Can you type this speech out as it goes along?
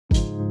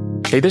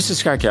Hey, this is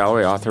Scott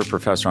Galloway, author,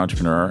 professor,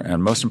 entrepreneur,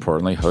 and most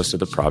importantly, host of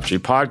the Prop G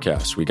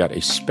podcast. We got a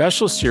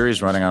special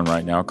series running on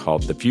right now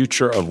called The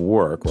Future of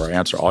Work, where I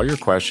answer all your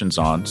questions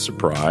on,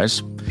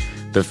 surprise,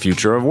 the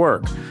future of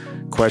work.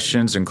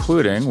 Questions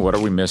including, what are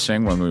we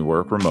missing when we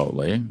work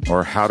remotely?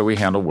 Or how do we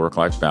handle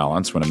work-life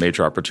balance when a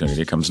major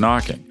opportunity comes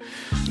knocking?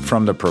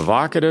 From the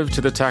provocative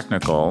to the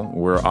technical,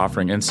 we're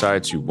offering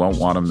insights you won't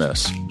want to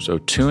miss. So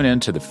tune in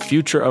to The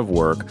Future of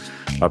Work,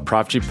 a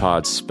Prop G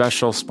Pod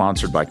special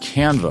sponsored by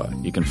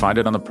Canva. You can find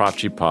it on the Prop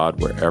G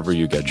Pod wherever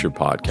you get your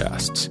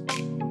podcasts.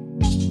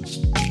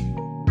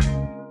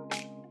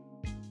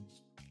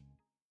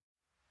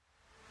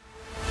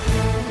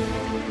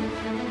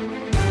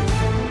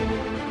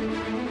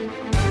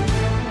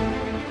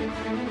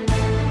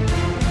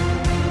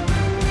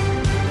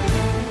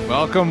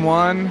 Welcome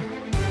one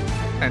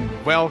and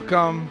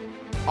welcome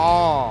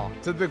all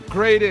to the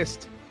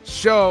greatest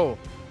show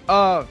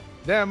of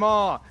them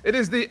all. It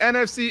is the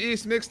NFC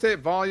East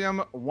Mixtape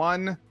Volume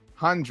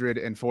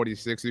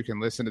 146. You can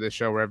listen to the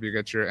show wherever you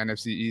get your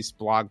NFC East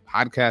blog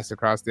podcast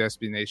across the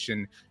SB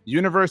Nation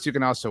universe. You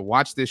can also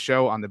watch this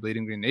show on the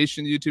Bleeding Green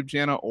Nation YouTube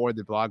channel or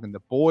the Blog and the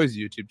Boys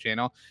YouTube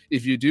channel.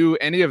 If you do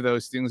any of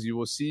those things, you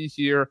will see,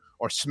 hear,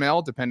 or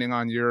smell, depending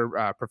on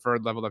your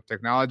preferred level of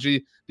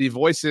technology, the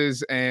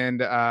voices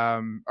and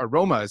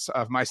aromas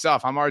of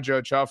myself. I'm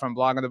Arjo Cho from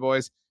Blog and the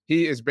Boys.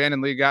 He is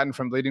Brandon Lee Gatton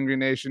from Bleeding Green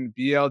Nation,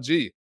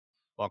 BLG.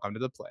 Welcome to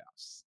the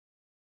playoffs.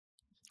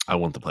 I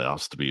want the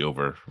playoffs to be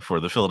over for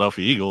the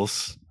Philadelphia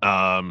Eagles.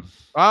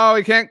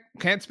 We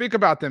can't speak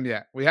about them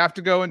yet. We have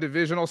to go in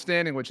divisional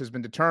standing, which has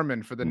been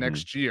determined for the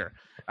next year.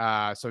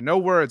 So no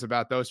words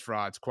about those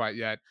frauds quite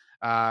yet.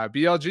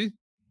 BLG,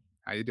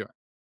 how you doing?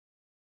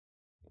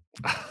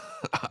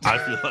 I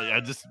feel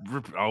like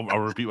I'll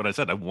repeat what I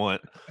said. I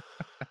want.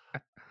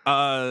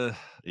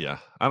 Yeah,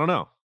 I don't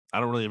know. I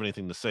don't really have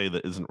anything to say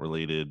that isn't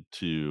related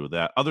to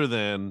that, other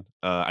than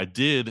I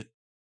did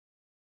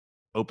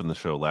open the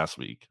show last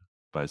week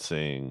by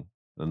saying,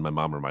 and my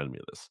mom reminded me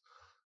of this,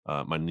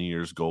 my New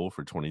Year's goal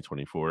for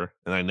 2024,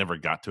 and I never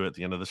got to it at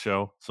the end of the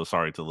show. So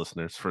sorry to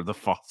listeners for the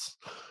false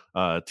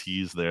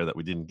tease there that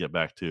we didn't get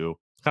back to.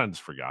 Kind of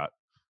just forgot.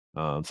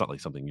 It's not like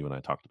something you and I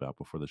talked about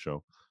before the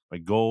show. My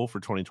goal for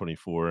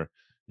 2024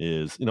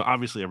 is,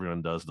 obviously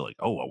everyone does the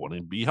I want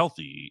to be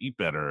healthy, eat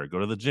better, go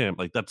to the gym.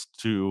 Like that's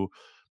so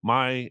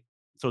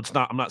it's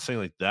not, I'm not saying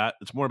like that.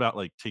 It's more about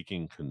like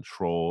taking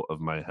control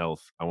of my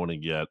health. I want to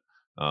get,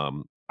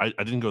 I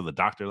didn't go to the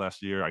doctor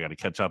last year. I got to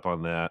catch up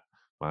on that.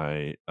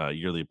 My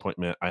yearly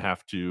appointment. I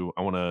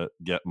want to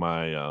get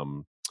my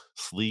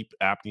sleep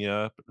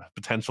apnea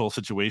potential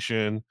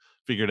situation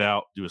figured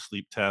out, do a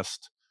sleep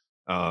test.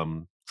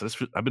 I've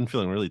been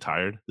feeling really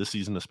tired this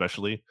season,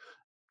 especially.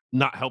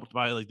 Not helped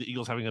by like the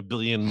Eagles having 1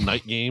 billion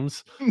night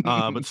games,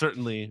 but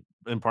certainly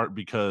in part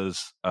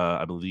because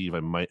I believe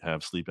I might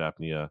have sleep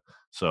apnea.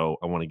 So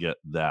I want to get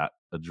that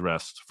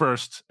addressed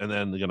first, and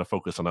then they're going to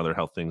focus on other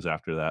health things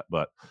after that.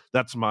 But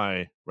that's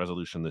my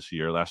resolution this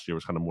year. Last year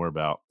was kind of more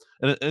about,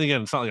 and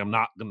again, it's not like I'm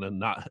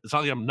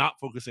not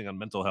focusing on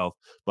mental health,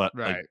 but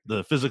Right. like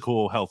the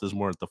physical health is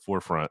more at the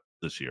forefront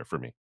this year for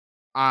me.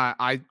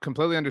 I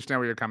completely understand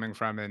where you're coming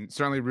from, and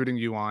certainly rooting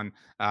you on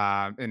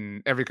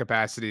in every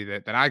capacity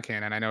that I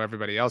can, and I know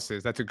everybody else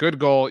is. That's a good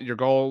goal. Your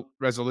goal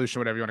resolution,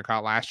 whatever you want to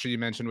call it, last year you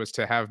mentioned was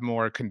to have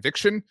more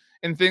conviction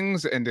in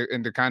things and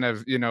to kind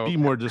of, be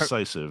more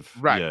decisive.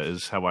 Right. Yeah,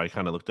 is how I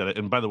kind of looked at it.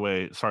 And by the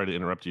way, sorry to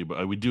interrupt you,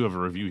 but we do have a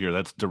review here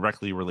that's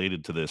directly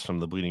related to this from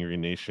the Bleeding Green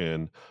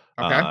Nation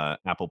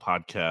Apple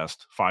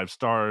Podcast, 5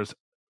 stars.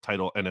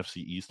 Title NFC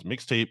East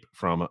Mixtape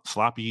from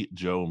Sloppy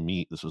Joe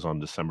Meat. This was on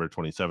December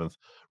 27th.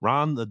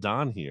 Ron the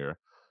Don here,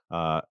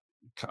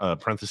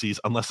 parentheses,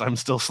 unless I'm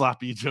still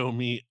Sloppy Joe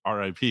Meat,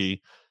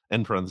 RIP,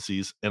 end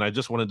parentheses. And I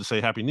just wanted to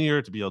say Happy New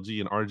Year to BLG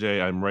and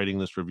RJ. I'm writing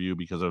this review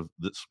because of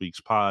this week's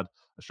pod.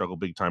 I struggle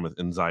big time with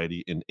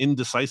anxiety and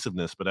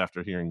indecisiveness, but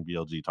after hearing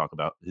BLG talk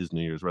about his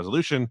New Year's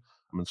resolution,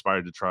 I'm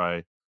inspired to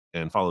try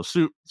and follow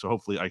suit. So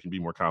hopefully I can be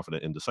more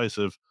confident and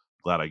decisive.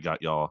 Glad I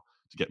got y'all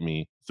to get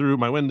me through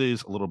my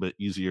Wednesdays a little bit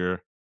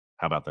easier.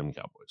 How about them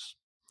Cowboys?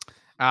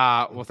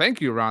 Well, thank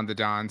you, Ron the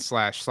Don /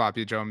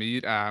 Sloppy Joe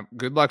Meat.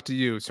 Good luck to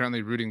you.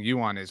 Certainly rooting you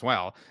on as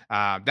well.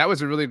 That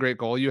was a really great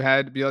goal you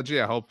had,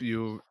 BLG. I hope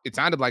it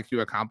sounded like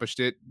you accomplished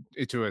it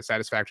to a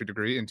satisfactory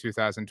degree in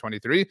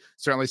 2023.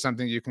 Certainly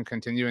something you can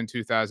continue in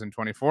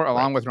 2024,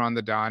 along with Ron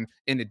the Don,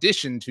 in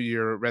addition to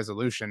your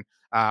resolution.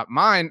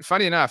 Mine,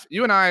 funny enough,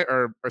 you and I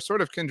are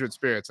sort of kindred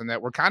spirits in that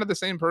we're kind of the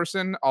same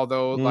person,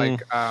 although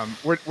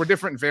we're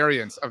different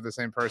variants of the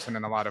same person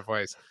in a lot of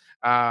ways.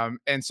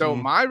 And so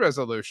my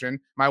resolution,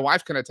 my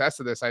wife can attest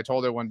to this. I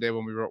told her one day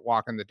when we were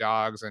walking the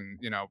dogs and,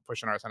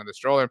 pushing our son in the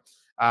stroller,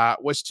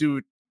 was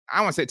to,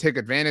 I won't say take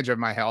advantage of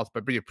my health,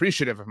 but be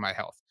appreciative of my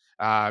health.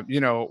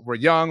 we're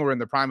young, we're in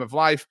the prime of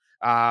life.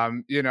 I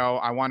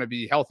want to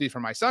be healthy for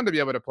my son to be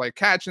able to play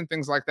catch and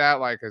things like that,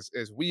 like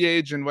as we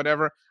age and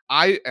whatever.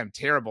 I am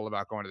terrible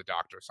about going to the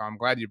doctor. So I'm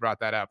glad you brought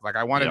that up. Like,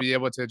 I want to be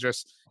able to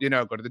just,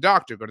 go to the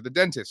doctor, go to the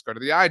dentist, go to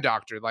the eye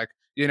doctor, like,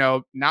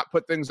 not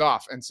put things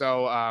off. And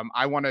so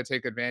I want to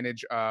take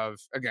advantage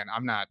of, again,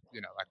 I'm not,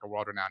 like a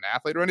world-renowned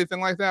athlete or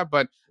anything like that,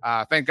 but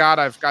thank God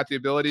I've got the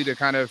ability to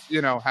kind of,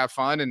 have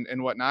fun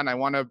and whatnot. And I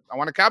want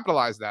to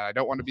capitalize that. I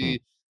don't want to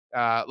be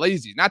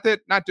lazy. Not that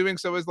not doing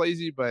so is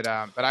lazy, but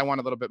I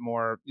want a little bit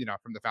more,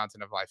 from the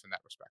fountain of life in that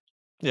respect.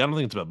 Yeah, I don't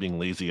think it's about being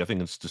lazy. I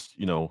think it's just,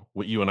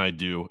 what you and I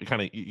do. It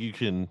kind of, you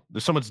can,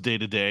 there's so much day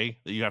to day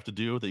that you have to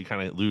do that you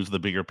kind of lose the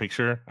bigger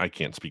picture. I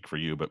can't speak for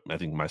you, but I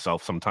think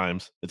myself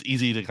sometimes it's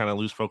easy to kind of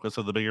lose focus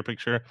of the bigger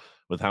picture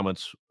with how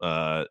much,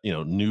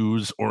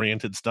 news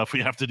oriented stuff we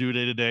have to do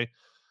day to day.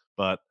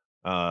 But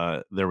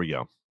there we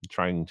go.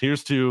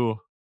 Here's to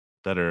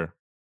better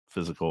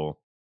physical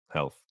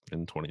health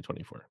in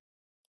 2024.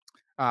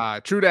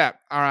 True that.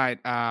 All right.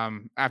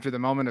 After the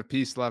moment of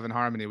peace, love, and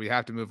harmony, we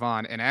have to move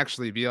on. And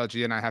actually,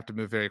 BLG and I have to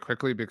move very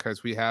quickly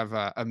because we have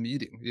a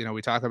meeting.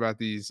 We talk about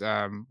these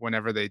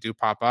whenever they do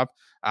pop up.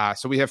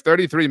 So we have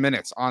 33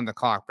 minutes on the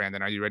clock.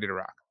 Brandon, are you ready to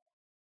rock?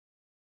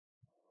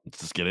 Let's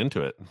just get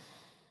into it.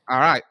 All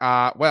right.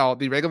 Well,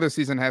 the regular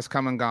season has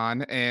come and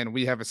gone, and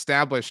we have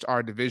established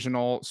our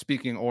divisional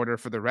speaking order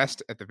for the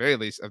rest, at the very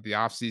least, of the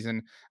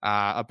offseason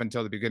up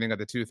until the beginning of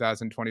the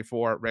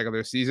 2024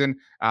 regular season.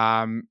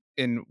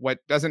 In what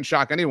doesn't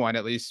shock anyone,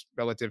 at least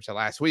relative to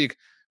last week,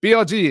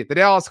 BLG, the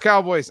Dallas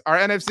Cowboys, are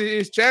NFC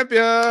East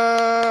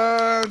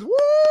champions.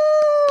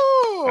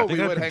 Woo!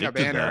 We would hang a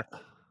banner.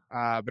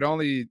 But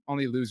only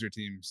loser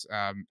teams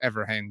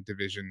ever hang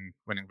division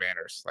winning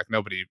banners. Like,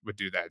 nobody would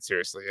do that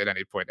seriously at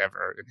any point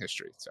ever in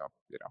history. So,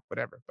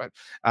 whatever. But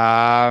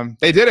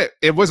they did it.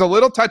 It was a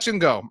little touch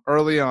and go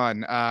early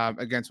on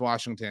against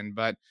Washington,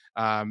 but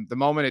the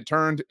moment it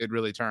turned, it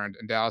really turned.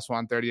 And Dallas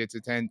won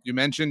 38-10. You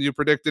mentioned, you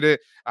predicted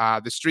it.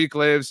 The streak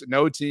lives.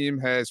 No team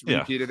has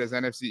repeated as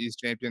NFC East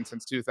champion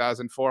since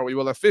 2004. We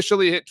will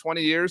officially hit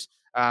 20 years.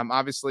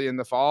 Obviously, in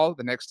the fall,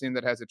 the next team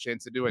that has a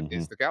chance to do it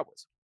is the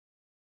Cowboys.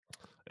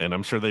 And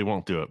I'm sure they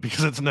won't do it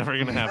because it's never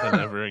going to happen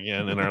ever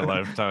again in our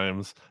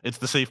lifetimes. It's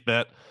the safe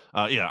bet.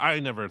 I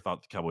never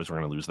thought the Cowboys were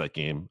going to lose that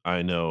game.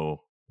 I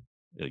know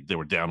they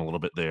were down a little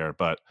bit there,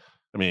 but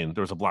I mean,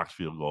 there was a blocked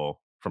field goal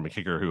from a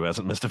kicker who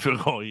hasn't missed a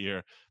field goal all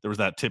year. There was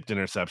that tipped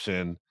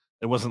interception.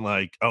 It wasn't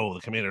like, oh,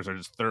 the Commanders are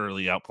just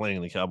thoroughly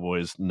outplaying the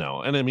Cowboys.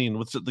 No. And I mean,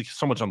 with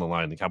so much on the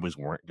line, the Cowboys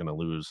weren't going to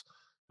lose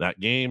that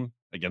game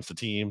against a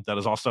team that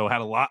has also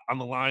had a lot on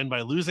the line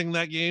by losing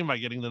that game, by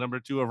getting the number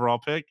 2 overall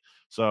pick.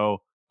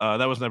 So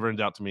that was never in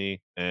doubt to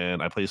me,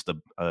 and I placed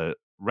a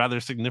rather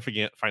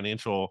significant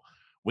financial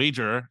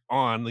wager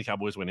on the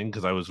Cowboys winning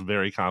because I was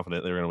very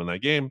confident they were going to win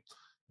that game,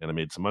 and I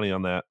made some money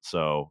on that.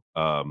 So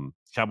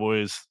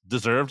Cowboys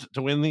deserved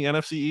to win the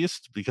NFC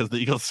East because the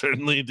Eagles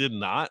certainly did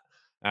not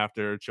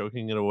after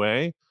choking it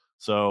away.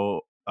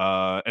 So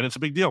and it's a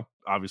big deal,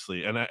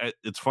 obviously. And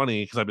it's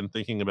funny because I've been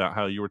thinking about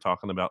how you were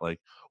talking about, like,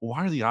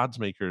 why are the odds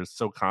makers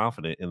so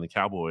confident in the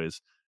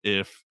Cowboys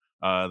if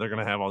they're going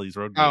to have all these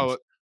road games?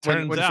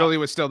 When Philly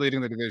was still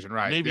leading the division,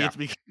 right? Maybe it's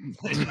because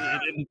they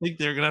didn't think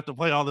they were going to have to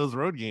play all those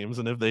road games,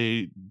 and if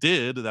they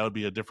did, that would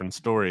be a different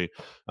story.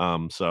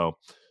 So,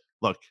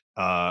 look,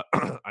 I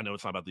know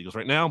it's not about the Eagles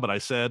right now, but I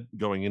said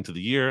going into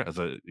the year as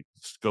a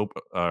scope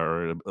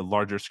or a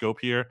larger scope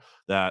here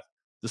that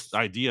this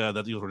idea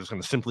that the Eagles were just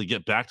going to simply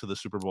get back to the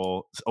Super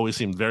Bowl always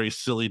seemed very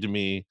silly to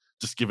me,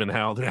 just given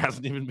how there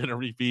hasn't even been a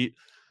repeat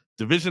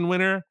division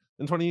winner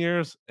in 20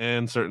 years,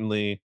 and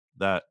certainly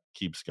that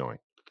keeps going.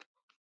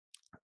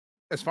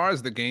 As far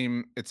as the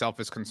game itself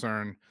is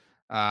concerned,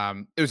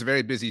 it was a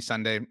very busy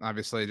Sunday,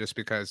 obviously, just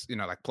because,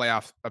 like,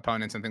 playoff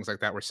opponents and things like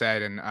that were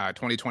set, and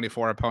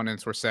 2024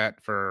 opponents were set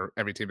for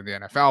every team in the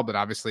NFL, but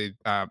obviously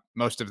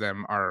most of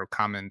them are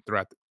common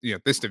throughout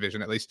this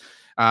division, at least.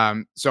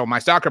 So my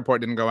stock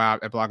report didn't go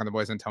out at Blogging the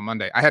Boys until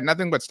Monday. I had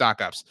nothing but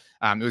stock ups.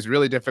 It was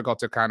really difficult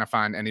to kind of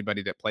find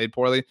anybody that played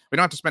poorly. We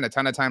don't have to spend a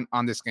ton of time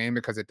on this game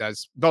because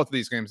both of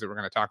these games that we're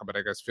going to talk about,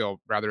 I guess,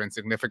 feel rather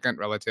insignificant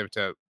relative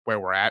to where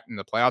we're at in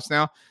the playoffs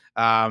now.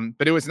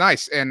 But it was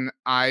nice, and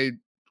I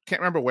can't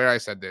remember where I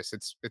said this.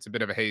 It's a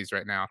bit of a haze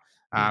right now.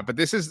 But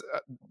this is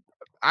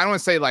I don't want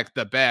to say like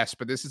the best,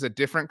 but this is a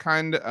different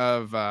kind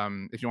of,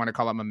 if you want to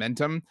call it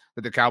momentum,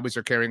 that the Cowboys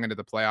are carrying into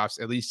the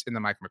playoffs, at least in the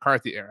Mike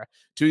McCarthy era.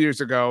 2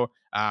 years ago,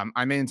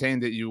 I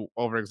maintained that you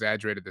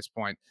over-exaggerated this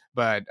point,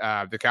 but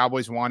the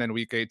Cowboys won in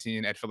Week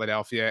 18 at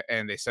Philadelphia,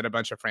 and they set a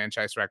bunch of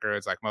franchise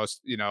records, like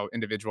most,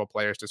 individual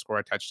players to score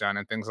a touchdown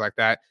and things like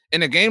that,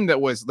 in a game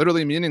that was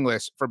literally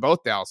meaningless for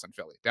both Dallas and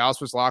Philly.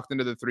 Dallas was locked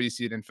into the 3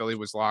 seed, and Philly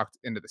was locked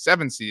into the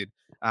 7 seed.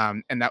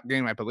 And that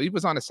game, I believe,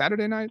 was on a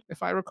Saturday night,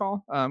 if I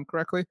recall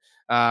correctly.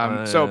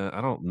 So I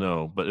don't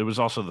know, but it was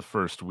also the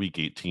first Week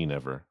 18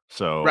 ever.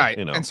 So, right.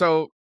 And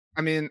so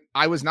I mean,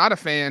 I was not a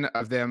fan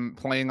of them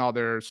playing all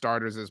their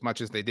starters as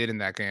much as they did in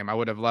that game. I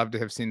would have loved to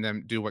have seen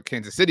them do what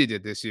Kansas City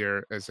did this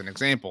year as an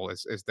example,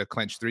 as the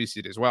clinch 3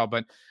 seed as well.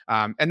 But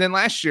and then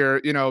last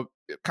year,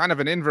 kind of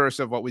an inverse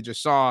of what we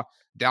just saw.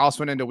 Dallas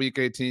went into week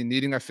 18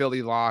 needing a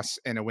Philly loss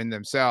and a win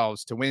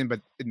themselves to win.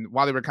 But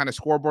while they were kind of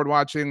scoreboard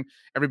watching,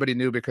 everybody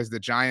knew because the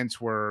Giants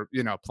were,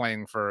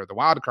 playing for the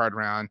wild card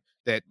round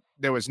that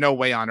there was no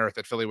way on earth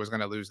that Philly was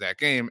going to lose that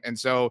game. And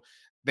so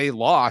they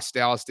lost,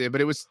 Dallas did, but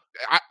it was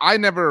I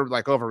never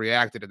like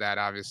overreacted to that,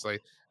 obviously.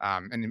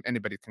 And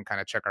anybody can kind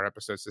of check our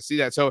episodes to see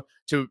that. So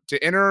to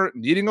enter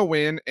needing a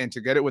win and to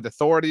get it with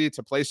authority,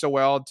 to play so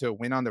well, to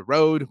win on the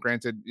road,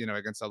 granted,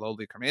 against a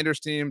lowly Commanders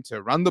team,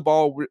 to run the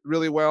ball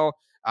really well,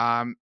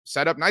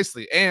 set up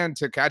nicely, and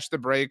to catch the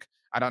break.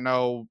 I don't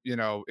know,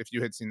 if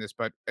you had seen this,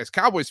 but as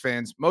Cowboys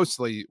fans,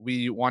 mostly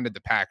we wanted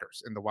the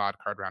Packers in the wild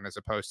card round as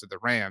opposed to the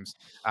Rams.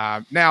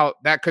 Now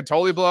that could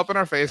totally blow up in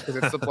our face because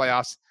it's the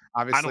playoffs.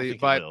 Obviously, I don't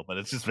think it will, but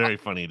it's just very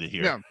funny to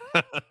hear.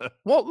 Yeah.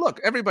 Well,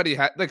 look, everybody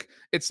had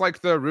it's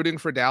like the rooting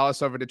for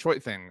Dallas over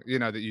Detroit thing,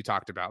 that you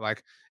talked about.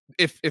 Like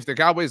if the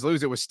Cowboys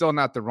lose, it was still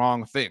not the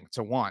wrong thing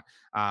to want.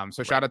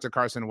 So shout out to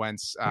Carson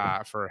Wentz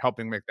for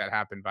helping make that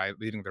happen by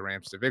leading the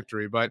Rams to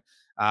victory. But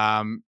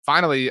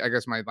finally, I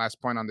guess my last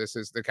point on this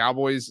is the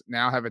Cowboys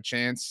now have a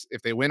chance,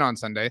 if they win on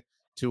Sunday,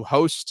 to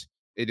host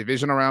a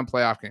divisional round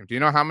playoff game. Do you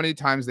know how many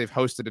times they've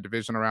hosted a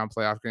divisional round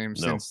playoff game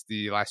since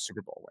the last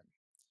Super Bowl win?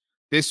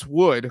 This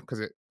would, because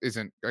it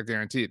isn't a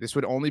guarantee, this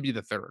would only be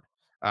the third.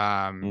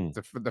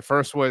 The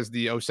first was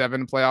the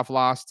 2007 playoff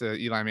loss to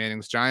Eli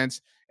Manning's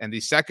Giants, and the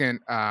second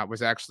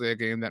was actually a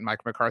game that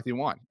Mike McCarthy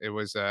won. It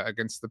was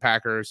against the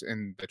Packers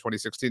in the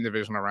 2016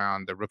 divisional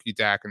round, the rookie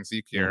Dak and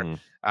Zeke year.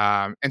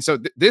 And so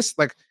this,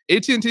 like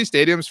AT&T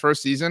Stadium's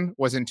first season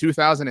was in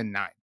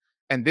 2009,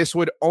 and this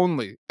would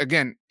only,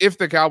 again, if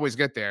the Cowboys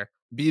get there,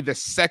 be the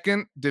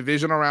second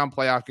divisional round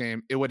playoff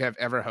game it would have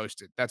ever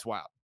hosted. That's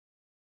wild.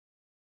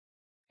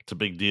 It's a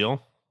big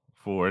deal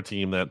for a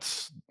team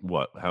that's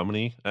how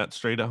many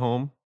straight at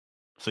home?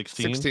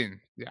 16? 16,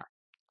 yeah.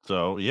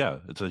 So, yeah,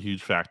 it's a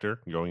huge factor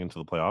going into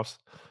the playoffs,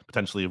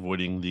 potentially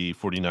avoiding the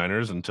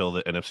 49ers until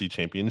the NFC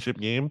Championship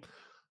game,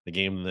 the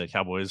game the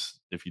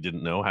Cowboys, if you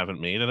didn't know, haven't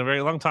made in a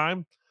very long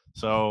time.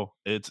 So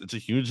it's a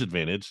huge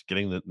advantage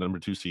getting the number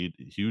 2 seed,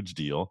 huge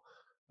deal.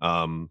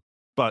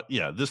 But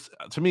yeah, this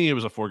to me, it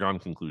was a foregone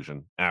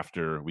conclusion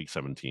after week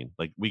 17.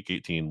 Like week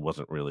 18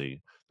 wasn't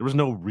really, there was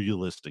no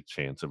realistic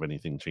chance of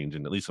anything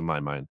changing, at least in my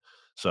mind.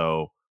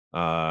 So,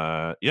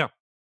 yeah.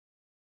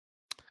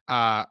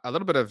 A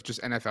little bit of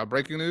just NFL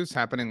breaking news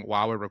happening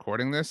while we're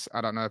recording this.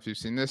 I don't know if you've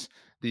seen this.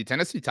 The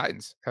Tennessee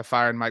Titans have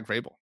fired Mike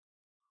Vrabel.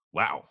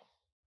 Wow.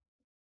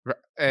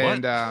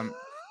 And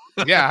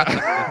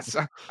yeah,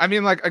 so, I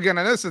mean, like again,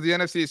 I know this is the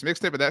NFC's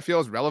mixtape, but that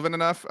feels relevant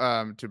enough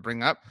to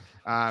bring up.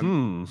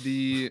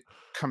 The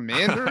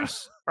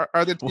Commanders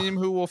are the team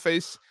who will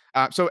face.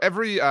 So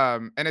every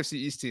NFC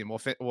East team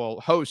will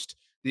host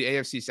the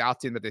AFC South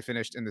team that they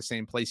finished in the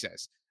same place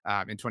as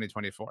in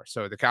 2024.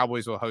 So the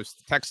Cowboys will host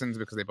the Texans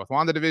because they both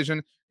won the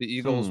division. The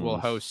Eagles will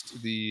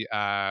host the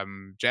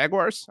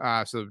Jaguars.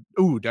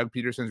 Doug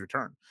Peterson's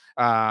return.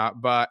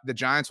 But the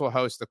Giants will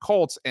host the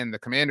Colts, and the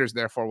Commanders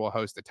therefore will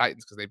host the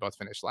Titans because they both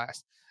finished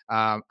last.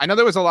 I know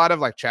there was a lot of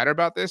like chatter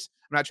about this.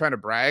 I'm not trying to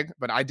brag,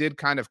 but I did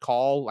kind of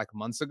call like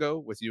months ago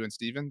with you and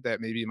Steven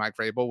that maybe Mike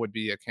Vrabel would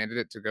be a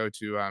candidate to go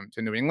to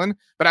New England.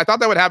 But I thought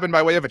that would happen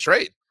by way of a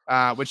trade,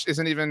 which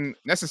isn't even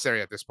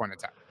necessary at this point in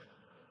time.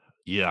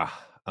 Yeah.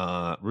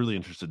 Really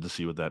interested to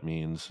see what that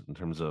means in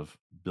terms of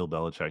Bill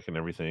Belichick and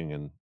everything.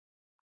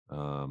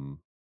 And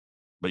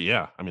but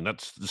yeah, I mean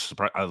that's the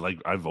surprise.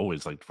 I've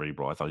always liked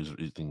Vrabel. I thought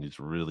he's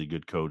a really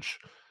good coach.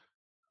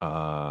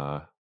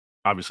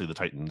 Obviously the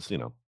Titans,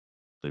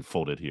 they've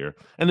folded here,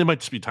 and it might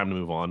just be time to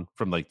move on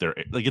from like their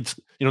it's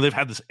they've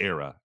had this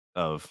era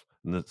of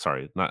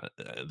sorry, not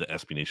the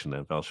SB Nation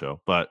NFL show,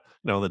 but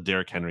the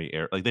Derrick Henry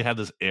era. Like they had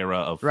this era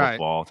of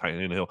football.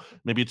 Right.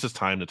 Maybe it's just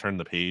time to turn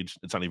the page.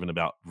 It's not even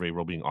about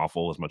Vrabel being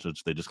awful as much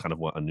as they just kind of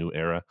want a new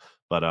era.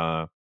 But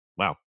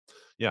wow,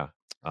 yeah,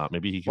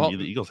 maybe he can be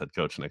the Eagles head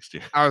coach next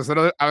year. I was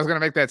going to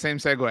make that same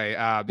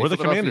segue. Or the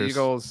Commanders.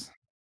 Eagles.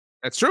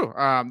 That's true.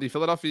 The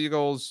Philadelphia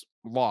Eagles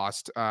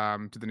lost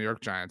to the New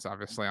York Giants,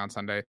 obviously on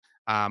Sunday.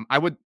 I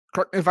would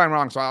correct me if I'm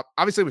wrong. So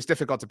obviously it was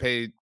difficult to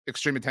pay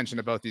extreme attention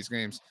to both these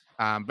games.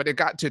 But it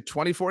got to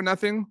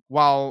 24-0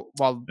 while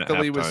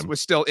Philly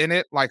was still in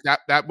it. Like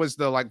that was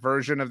the like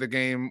version of the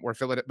game where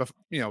Philly,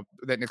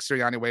 that Nick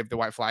Sirianni waved the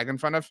white flag in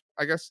front of,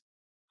 I guess.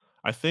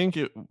 I think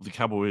the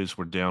Cowboys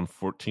were down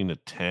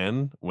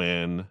 14-10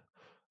 when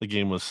the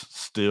game was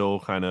still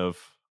kind of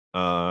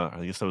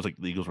I guess that was like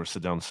the Eagles were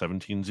sit down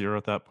 17-0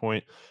 at that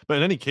point. But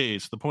in any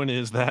case, the point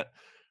is that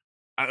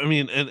I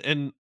mean,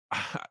 and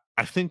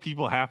I think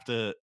people have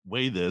to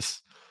weigh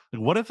this.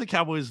 Like, what if the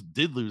Cowboys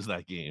did lose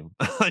that game?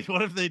 Like,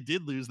 what if they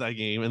did lose that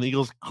game and the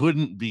Eagles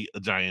couldn't beat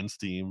a Giants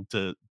team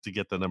to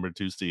get the number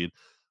 2 seed?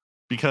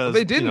 Because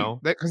they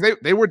didn't, because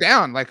they were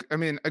down. Like, I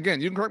mean,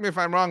 again, you can correct me if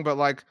I'm wrong, but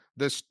like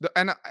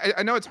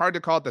I know it's hard to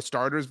call it the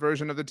starters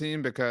version of the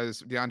team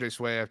because DeAndre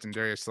Swift and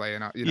Darius Slay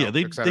and Yeah, et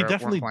they cetera weren't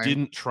definitely playing.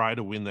 didn't try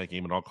to win that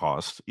game at all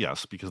costs.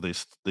 Yes, because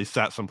they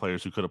sat some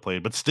players who could have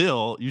played, but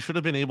still, you should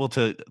have been able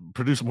to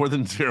produce more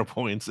than 0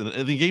 points, and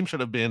the game should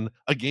have been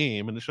a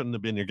game, and it shouldn't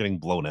have been you're getting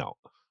blown out.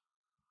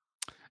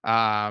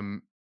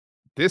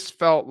 This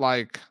felt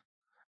like,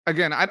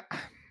 again,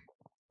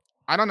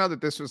 I don't know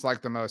that this was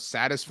like the most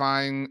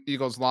satisfying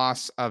Eagles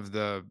loss of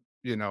the,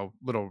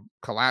 little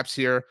collapse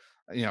here.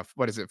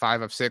 What is it,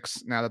 5 of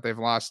 6 now that they've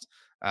lost?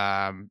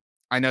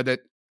 I know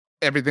that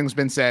everything's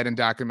been said and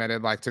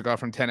documented, like to go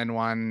from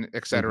 10-1,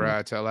 et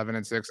cetera, to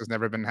 11-6 has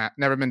never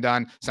been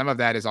done. Some of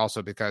that is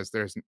also because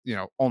there's,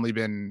 only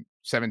been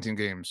 17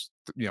 games,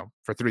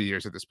 for 3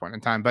 years at this point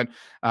in time. But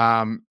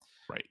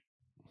Right.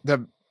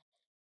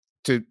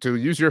 To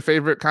use your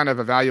favorite kind of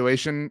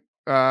evaluation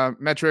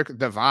metric,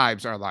 the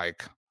vibes are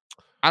like,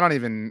 I don't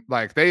even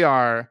like, they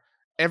are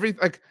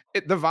the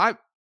vibe.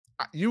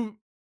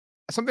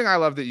 Something I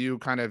love that you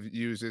kind of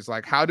use is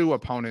like, how do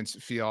opponents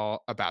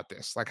feel about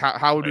this? Like,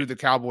 how do Right. the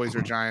Cowboys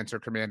or Giants or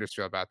Commanders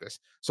feel about this?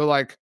 So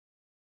like,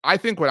 I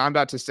think what I'm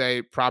about to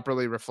say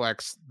properly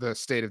reflects the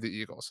state of the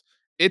Eagles.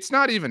 It's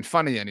not even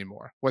funny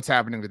anymore what's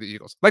happening to the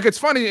Eagles. Like, it's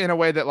funny in a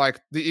way that like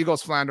the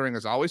Eagles floundering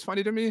is always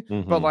funny to me,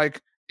 but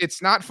like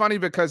it's not funny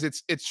because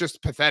it's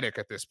just pathetic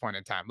at this point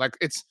in time. Like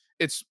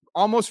it's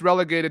almost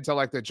relegated to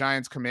like the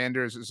Giants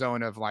Commanders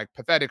zone of like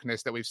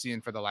patheticness that we've seen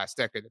for the last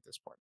decade at this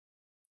point.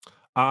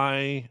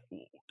 I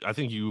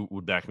think you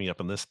would back me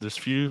up on this. There's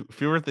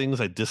fewer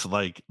things I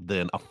dislike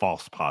than a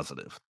false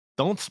positive.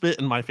 Don't spit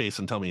in my face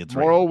and tell me it's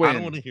Moral raining. I don't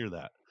win. want to hear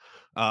that.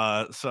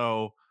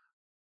 So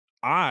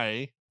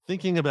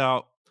thinking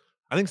about,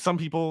 I think some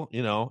people,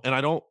 and I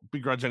don't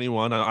begrudge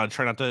anyone. I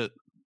try not to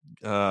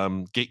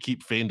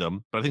gatekeep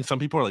fandom, but I think some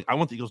people are like, I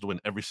want the Eagles to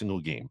win every single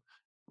game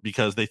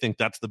because they think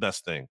that's the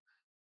best thing.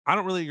 I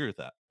don't really agree with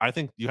that. I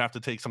think you have to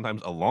take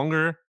sometimes a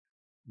longer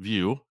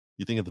view.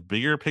 You think of the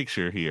bigger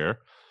picture here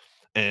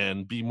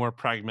and be more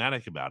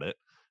pragmatic about it.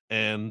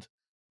 And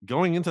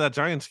going into that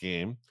Giants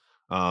game,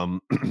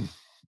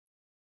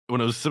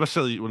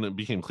 especially when it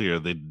became clear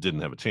they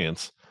didn't have a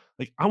chance,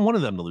 like I wanted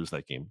them to lose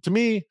that game. To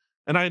me,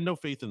 and I had no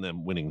faith in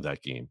them winning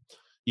that game,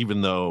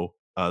 even though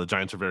the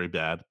Giants are very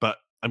bad. But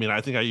I mean,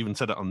 I think I even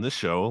said it on this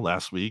show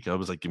last week. I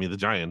was like, give me the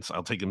Giants.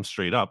 I'll take them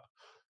straight up.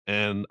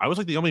 And I was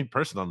like the only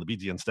person on the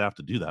BGN staff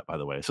to do that, by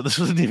the way. So this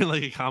wasn't even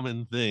like a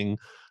common thing.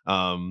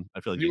 I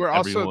feel like You were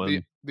also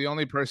everyone, the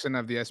only person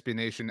of the SB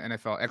Nation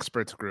NFL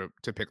experts group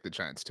to pick the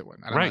Giants to win.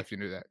 I don't know right. if you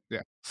knew that.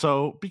 Yeah.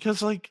 So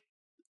because like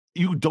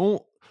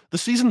the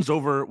season's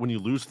over when you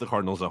lose to the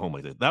Cardinals at home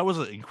like that. That was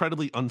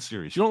incredibly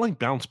unserious. You don't like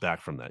bounce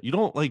back from that. You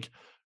don't like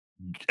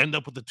end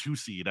up with the 2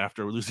 seed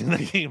after losing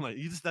that game. Like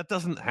that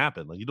doesn't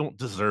happen. Like you don't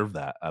deserve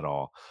that at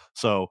all.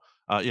 So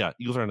yeah,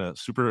 Eagles are in a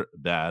super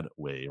bad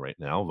way right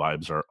now.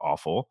 Vibes are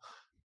awful.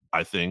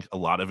 I think a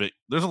lot of it,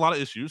 there's a lot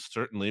of issues,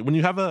 certainly. When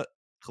you have a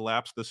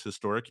collapse this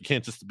historic, you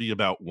can't just be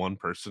about one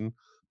person,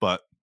 but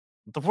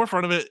the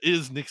forefront of it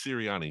is Nick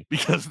Sirianni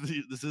because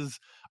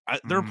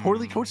they're a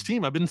poorly coached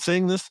team. I've been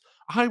saying this.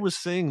 I was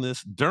saying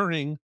this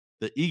during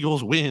the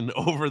Eagles win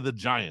over the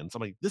Giants.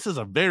 I'm like, this is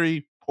a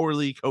very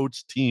poorly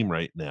coached team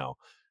right now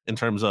in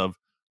terms of,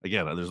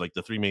 again, there's like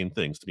the 3 main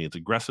things to me. It's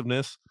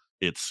aggressiveness,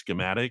 it's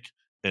schematic,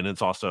 and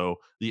it's also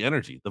the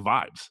energy, the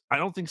vibes. I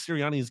don't think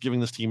Sirianni is giving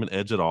this team an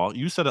edge at all.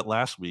 You said it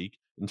last week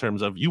in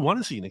terms of you want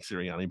to see Nick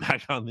Sirianni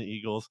back on the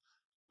Eagles.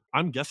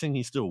 I'm guessing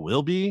he still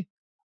will be.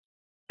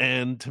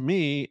 And to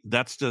me,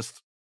 that's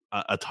just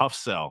a tough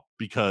sell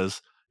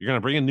because you're going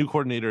to bring in new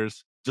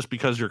coordinators just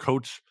because your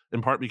coach,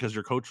 in part because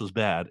your coach was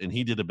bad and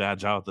he did a bad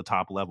job at the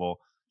top level.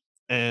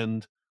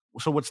 And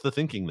so what's the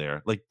thinking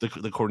there? Like the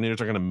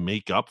coordinators are going to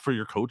make up for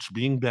your coach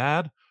being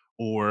bad,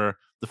 or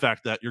the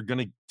fact that you're going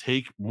to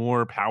take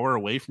more power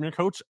away from your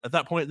coach at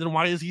that point? Then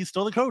why is he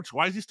still the coach?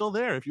 Why is he still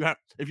there? If you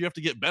have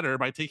to get better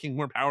by taking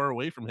more power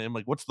away from him,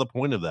 like what's the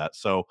point of that?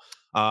 So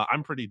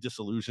I'm pretty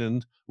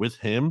disillusioned with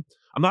him.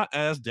 I'm not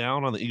as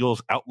down on the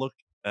Eagles outlook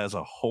as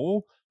a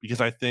whole because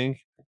I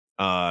think,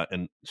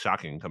 and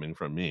shocking coming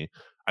from me,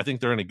 I think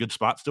they're in a good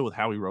spot still with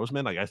Howie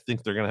Roseman. Like I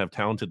think they're going to have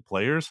talented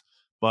players,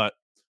 but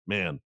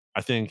man,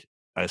 I think,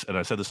 and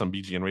I said this on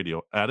BGN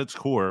Radio, at its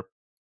core,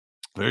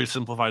 very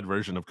simplified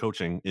version of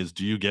coaching is,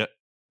 do you get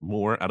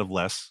more out of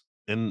less?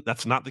 And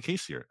that's not the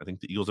case here. I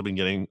think the Eagles have been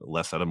getting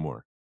less out of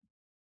more.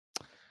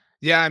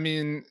 Yeah, I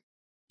mean,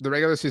 the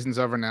regular season's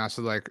over now,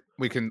 so like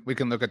we can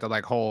look at the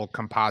like whole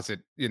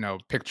composite,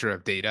 picture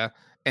of data,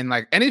 and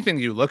like anything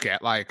you look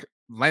at, like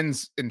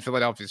lens in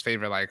Philadelphia's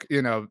favor. Like,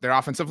 their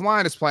offensive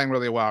line is playing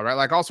really well, right?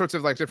 Like all sorts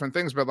of like different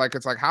things, but like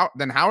it's like how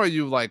are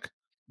you like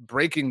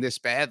breaking this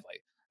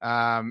badly?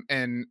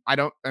 And I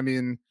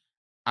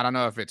don't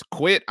know if it's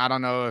quit. I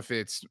don't know if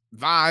it's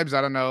vibes.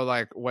 I don't know,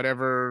 like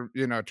whatever,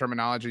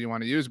 terminology you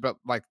want to use, but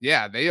like,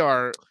 yeah,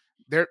 they're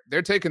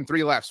taking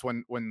 3 lefts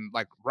when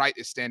like right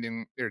is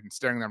staring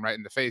them right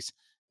in the face.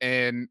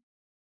 And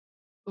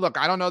look,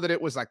 I don't know that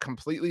it was like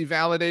completely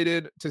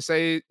validated to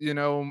say,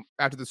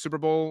 after the Super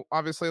Bowl,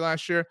 obviously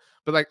last year,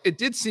 but like it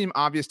did seem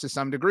obvious to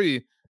some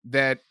degree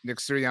that Nick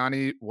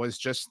Sirianni was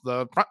just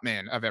the front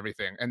man of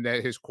everything, and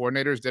that his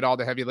coordinators did all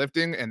the heavy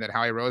lifting, and that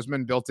Howie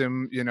Roseman built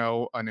him,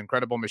 an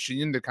incredible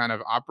machine to kind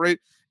of operate.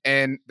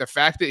 And the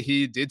fact that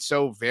he did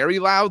so very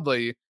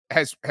loudly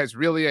has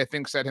really, I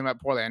think, set him up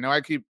poorly. I know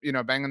I keep,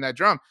 banging that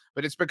drum,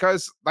 but it's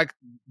because like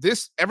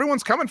this,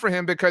 everyone's coming for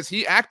him because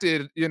he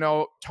acted,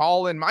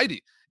 tall and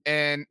mighty.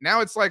 And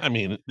now it's like, I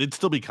mean, it'd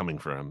still be coming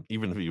for him,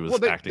 even if he was well,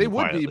 they acting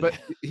would be, quietly.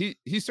 but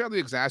he certainly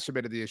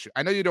exacerbated the issue.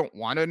 I know you don't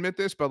want to admit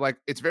this, but like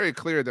it's very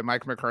clear that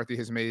Mike McCarthy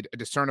has made a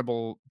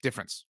discernible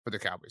difference for the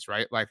Cowboys,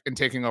 right? Like in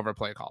taking over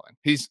play calling.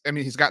 He's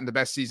gotten the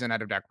best season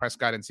out of Dak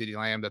Prescott and CeeDee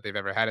Lamb that they've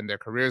ever had in their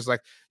careers.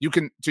 Like you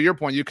can, to your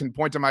point, you can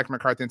point to Mike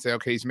McCarthy and say,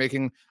 okay, he's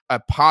making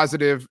a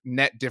positive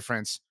net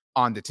difference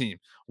on the team.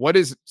 What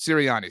is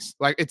Sirianni's?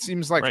 Like it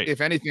seems like Right.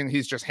 if anything,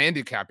 he's just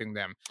handicapping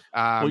them.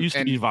 Well, it used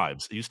to be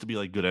vibes. It used to be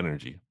like good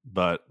energy,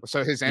 but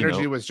So his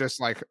energy was just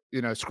like,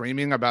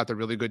 screaming about the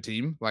really good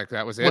team. Like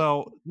that was it.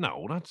 well,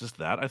 no, not just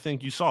that. I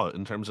think you saw it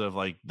in terms of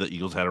like the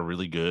Eagles had a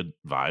really good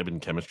vibe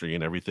and chemistry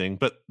and everything.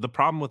 But the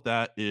problem with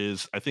that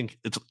is I think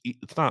it's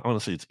not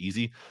honestly it's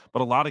easy,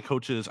 but a lot of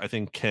coaches I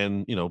think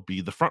can,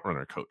 be the front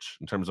runner coach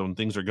in terms of when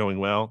things are going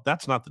well.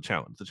 That's not the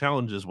challenge. The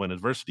challenge is when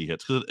adversity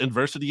hits, because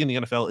adversity in the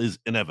NFL is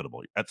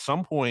inevitable. At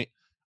some point,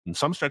 in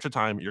some stretch of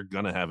time, you're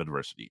gonna have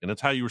adversity. And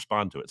it's how you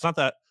respond to it. It's not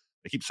that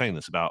I keep saying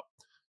this about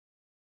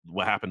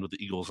what happened with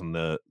the Eagles and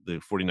the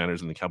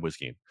 49ers and the Cowboys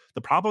game.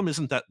 The problem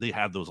isn't that they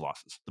had those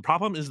losses. The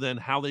problem is then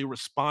how they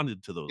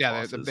responded to those Yeah,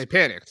 losses. they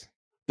panicked.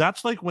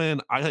 That's like when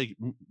I like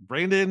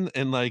Brandon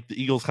and like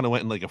the Eagles kind of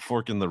went in like a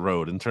fork in the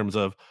road in terms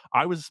of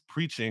I was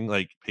preaching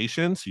like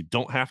patience. You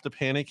don't have to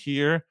panic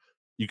here.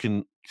 You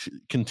can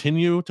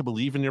continue to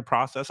believe in your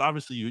process.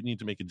 Obviously, you need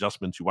to make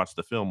adjustments. You watch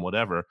the film,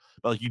 whatever,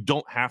 but like you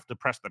don't have to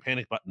press the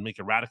panic button, make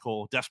a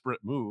radical, desperate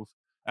move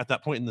at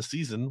that point in the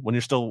season when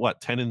you're still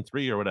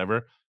 10-3 or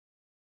whatever.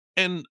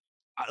 And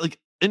like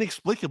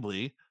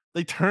inexplicably,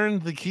 they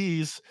turned the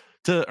keys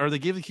or they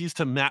gave the keys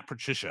to Matt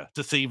Patricia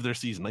to save their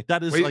season. Like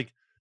that is We like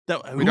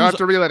that. we don't have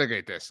to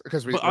relitigate this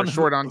because we're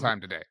short on time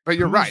today. But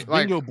you're right.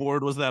 Like bingo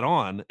board was that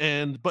on?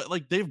 But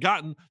like they've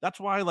gotten. That's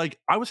why like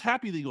I was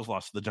happy the Eagles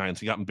lost to the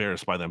Giants and got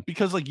embarrassed by them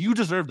because like you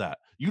deserve that.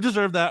 You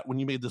deserve that when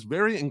you made this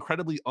very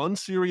incredibly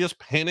unserious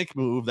panic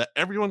move that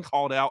everyone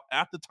called out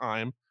at the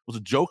time was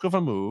a joke of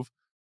a move,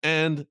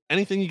 and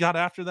anything you got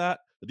after that,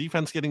 the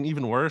defense getting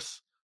even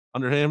worse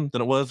under him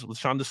than it was with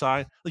Sean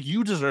Desai. Like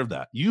you deserve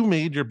that. You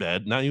made your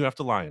bed. Now you have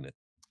to lie in it.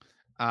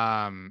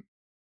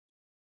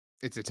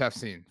 It's a tough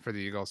scene for the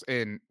Eagles.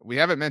 And we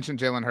haven't mentioned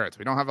Jalen Hurts.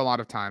 We don't have a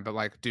lot of time, but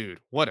like, dude,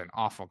 what an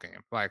awful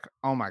game. Like,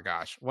 oh my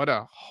gosh, what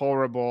a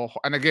horrible.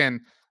 And again,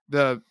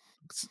 the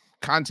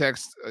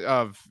context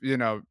of,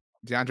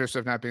 DeAndre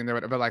Swift not being there,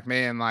 but like,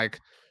 man, like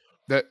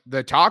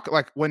the talk,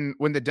 like when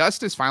the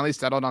dust is finally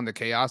settled on the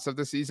chaos of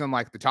the season,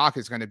 like the talk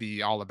is going to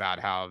be all about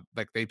how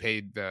like they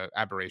paid the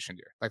aberration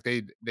year. Like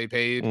they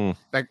paid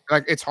like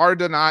it's hard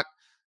to not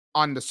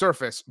on the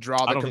surface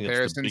draw the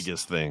comparisons. Think it's the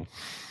biggest thing.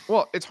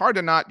 Well, it's hard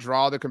to not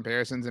draw the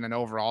comparisons in an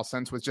overall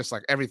sense with just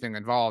like everything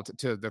involved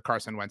to the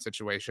Carson Wentz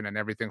situation and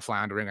everything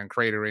floundering and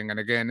cratering. And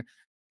again,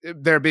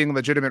 there being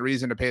legitimate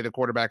reason to pay the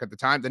quarterback at the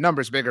time. The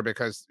number's bigger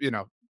because,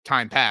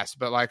 time passed,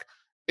 but like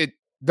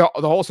the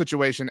whole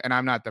situation, and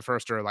I'm not the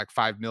first or like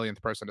 5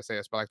 millionth person to say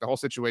this, but like the whole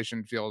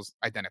situation feels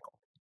identical.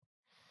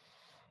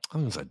 I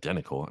think it's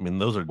identical. I mean,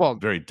 those are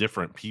very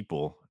different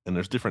people, and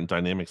there's different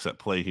dynamics at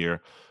play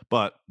here.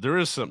 But there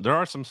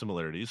are some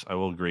similarities. I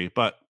will agree.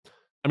 But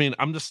I mean,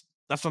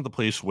 that's not the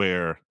place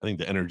where I think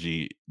the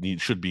energy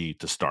should be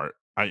to start.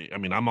 I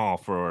mean, I'm all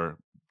for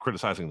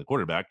criticizing the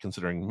quarterback,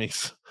 considering he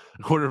makes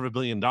 $250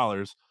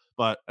 million.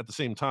 But at the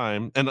same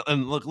time, and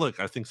look,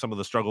 I think some of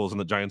the struggles in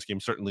the Giants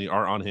game certainly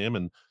are on him,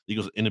 and the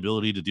Eagles'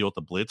 inability to deal with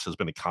the blitz has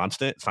been a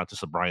constant. It's not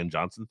just a Brian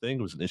Johnson thing.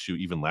 It was an issue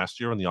even last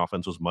year when the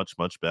offense was much,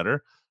 much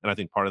better. And I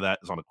think part of that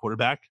is on a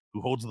quarterback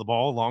who holds the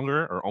ball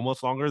longer or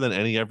almost longer than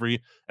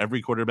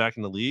every quarterback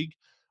in the league.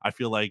 I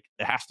feel like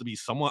it has to be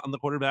somewhat on the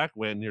quarterback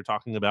when you're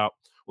talking about,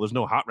 well, there's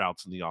no hot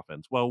routes in the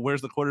offense. Well,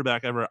 where's the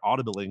quarterback ever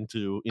audibling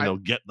to,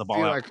 get the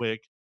ball out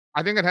quick?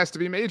 I think it has to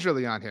be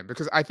majorly on him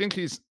because I think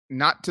he's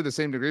not to the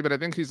same degree, but I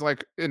think he's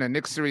like in a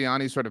Nick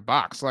Sirianni sort of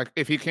box. Like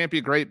if he can't be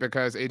great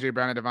because AJ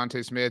Brown and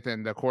Devontae Smith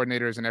and the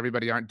coordinators and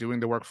everybody aren't doing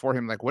the work for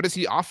him, like what does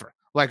he offer?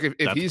 Like if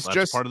he's that's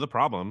just part of the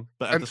problem,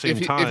 but at the same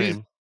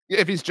time,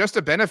 if he's just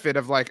a benefit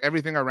of like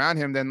everything around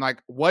him, then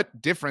like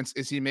what difference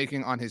is he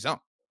making on his own?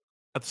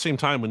 At the same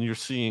time, when you're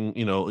seeing,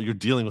 you're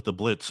dealing with the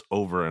blitz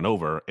over and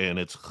over, and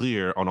it's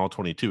clear on all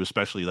 22,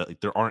 especially that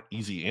like, there aren't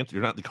easy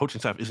answers. The coaching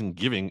staff isn't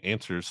giving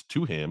answers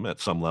to him at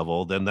some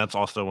level, then that's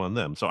also on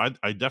them. So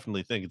I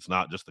definitely think it's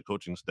not just the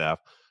coaching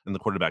staff and the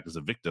quarterback is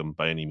a victim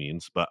by any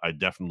means, but I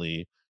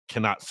definitely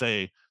cannot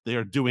say they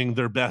are doing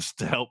their best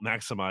to help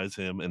maximize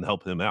him and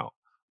help him out.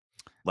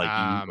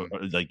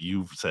 Like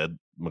you've said,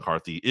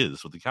 McCarthy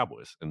is with the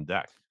Cowboys and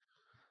Dak.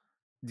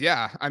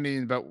 Yeah, I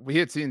mean, but we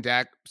had seen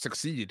Dak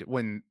succeed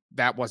when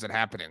that wasn't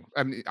happening.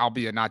 I mean,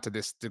 albeit not to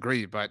this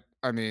degree, but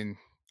I mean,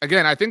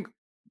 again, I think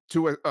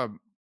to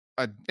a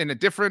in a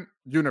different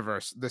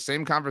universe, the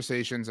same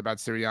conversations about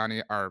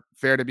Sirianni are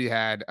fair to be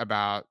had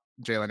about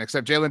Jalen,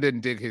 except Jalen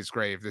didn't dig his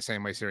grave the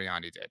same way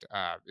Sirianni did.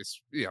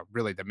 It's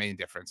really the main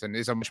difference, and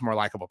is a much more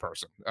likable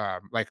person.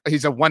 Like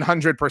he's a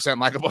 100%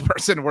 likable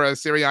person,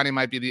 whereas Sirianni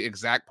might be the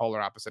exact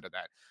polar opposite of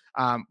that.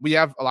 We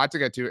have a lot to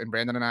get to, and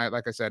Brandon and I,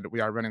 like I said, we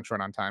are running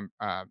short on time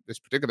this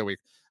particular week.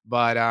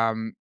 But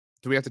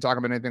do we have to talk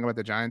about anything about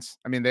the Giants?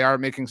 I mean, they are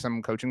making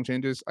some coaching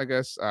changes, I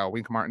guess.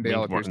 Wink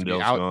Martindale appears to be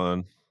out.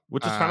 Gone,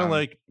 which is kind of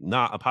like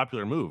not a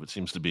popular move, it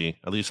seems to be,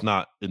 at least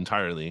not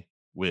entirely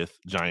with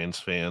Giants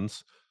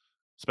fans,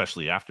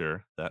 especially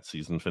after that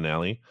season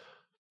finale.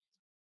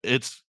 I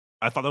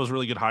thought that was a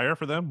really good hire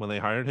for them when they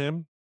hired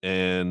him.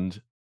 And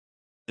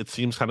it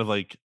seems kind of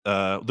like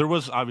there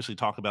was obviously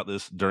talk about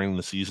this during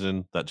the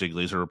season, that Jay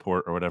Glazer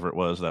report or whatever it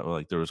was, that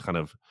like there was kind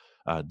of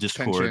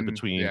discord Tension,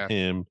 between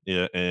him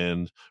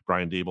and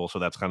Brian Dable. So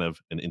that's kind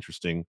of an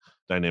interesting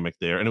dynamic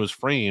there. And it was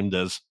framed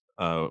as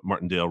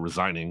Martindale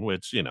resigning,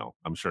 which,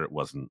 I'm sure it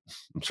wasn't.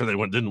 I'm sure they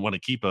didn't want to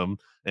keep him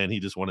and he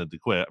just wanted to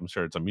quit. I'm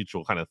sure it's a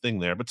mutual kind of thing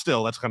there. But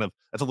still, that's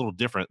a little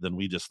different than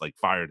we just like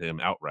fired him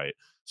outright.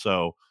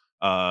 So,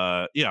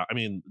 yeah, I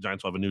mean,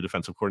 Giants will have a new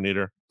defensive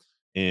coordinator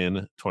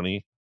in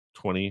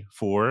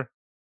 2024,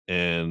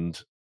 and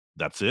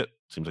that's it.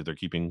 Seems like they're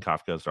keeping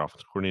Kafka as their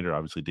offensive coordinator.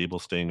 Obviously,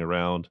 Dable staying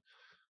around.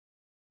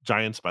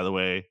 Giants, by the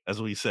way,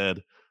 as we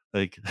said,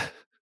 like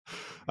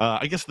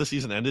I guess the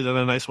season ended in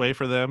a nice way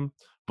for them,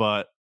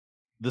 but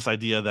this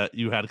idea that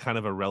you had kind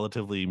of a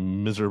relatively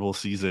miserable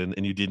season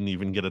and you didn't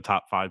even get a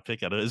top 5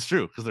 pick out of it is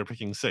true, because they're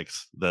picking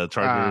 6. The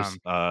Chargers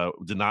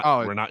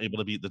were not able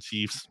to beat the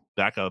Chiefs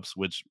backups,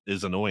 which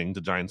is annoying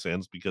to Giants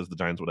fans because the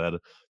Giants would have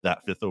had that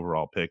 5th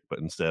overall pick, but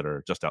instead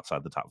are just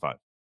outside the top 5.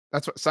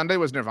 That's what Sunday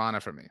was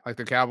nirvana for me. Like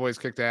the Cowboys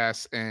kicked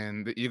ass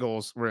and the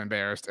Eagles were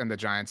embarrassed and the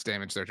Giants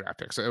damaged their draft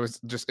pick. So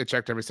it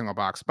checked every single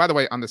box. By the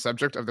way, on the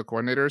subject of the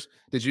coordinators,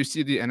 did you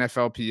see the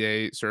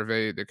NFLPA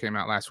survey that came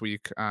out last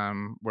week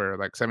where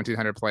like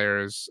 1,700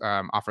 players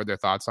offered their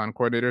thoughts on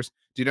coordinators?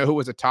 Do you know who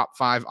was a top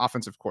 5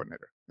 offensive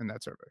coordinator in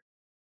that survey?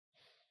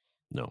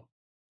 No.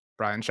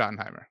 Brian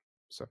Schottenheimer.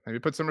 So maybe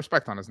put some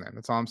respect on his name.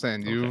 That's all I'm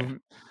saying.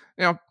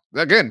 Okay.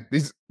 Again,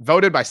 these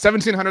voted by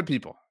 1,700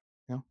 people.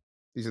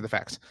 These are the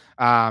facts.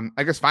 I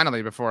guess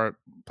finally, before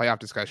playoff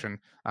discussion,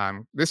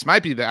 this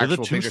might be the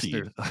actual biggest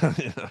news.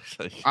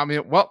 I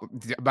mean,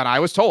 but I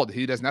was told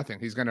he does nothing.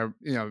 He's going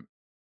to,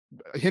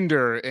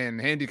 hinder and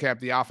handicap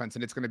the offense,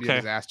 and it's going to be a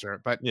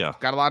disaster. But yeah,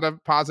 got a lot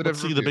of positive.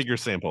 Let's see the bigger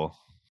sample.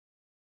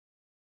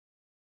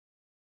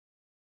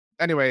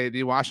 Anyway,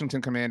 the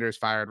Washington Commanders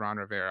fired Ron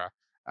Rivera.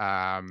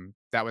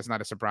 That was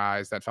not a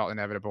surprise. That felt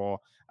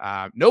inevitable.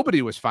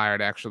 Nobody was fired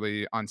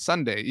actually on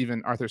Sunday.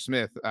 Even Arthur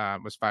Smith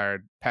was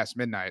fired past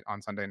midnight on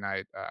Sunday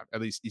night,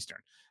 at least Eastern.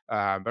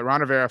 But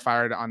Ron Rivera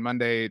fired on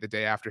Monday, the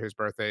day after his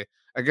birthday.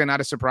 Again, not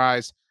a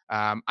surprise.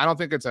 I don't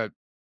think it's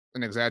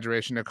an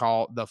exaggeration to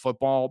call the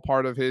football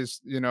part of his,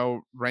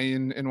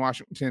 reign in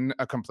Washington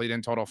a complete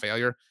and total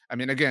failure. I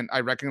mean, again,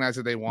 I recognize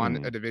that they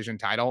won a division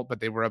title, but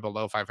they were a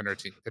below 500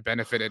 team. They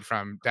benefited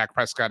from Dak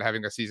Prescott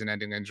having a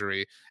season-ending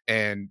injury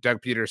and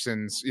Doug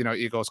Peterson's,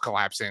 Eagles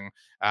collapsing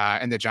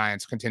and the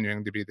Giants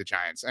continuing to be the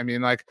Giants. I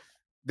mean, like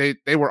they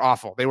were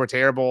awful. They were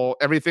terrible.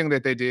 Everything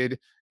that they did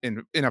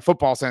in a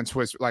football sense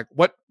was like,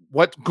 what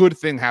good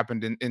thing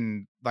happened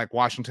in like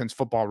Washington's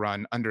football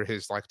run under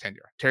his like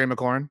tenure? Terry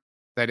McLaurin,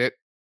 that it?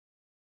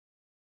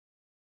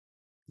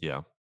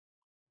 Yeah.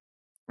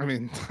 I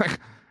mean, like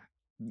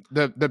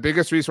the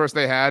biggest resource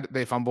they had,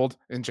 they fumbled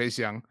in Chase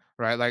Young,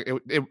 right? Like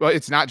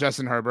it's not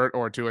Justin Herbert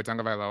or Tua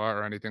Tagovailoa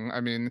or anything. I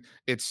mean,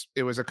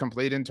 it was a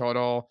complete and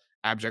total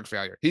abject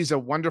failure. He's a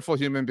wonderful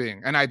human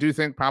being, and I do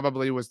think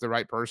probably was the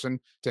right person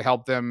to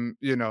help them,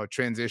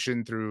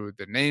 transition through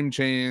the name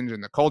change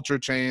and the culture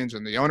change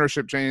and the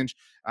ownership change.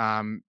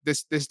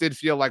 This did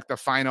feel like the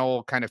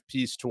final kind of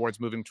piece towards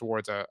moving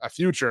towards a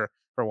future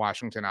for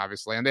Washington,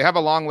 obviously. And they have a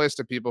long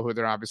list of people who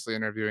they're obviously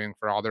interviewing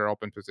for all their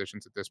open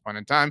positions at this point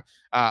in time.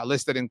 A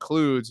list that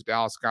includes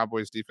Dallas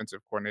Cowboys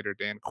defensive coordinator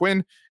Dan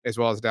Quinn, as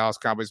well as Dallas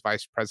Cowboys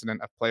vice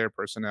president of player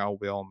personnel,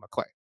 Will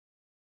McClay.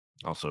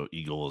 Also,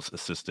 Eagles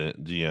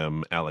assistant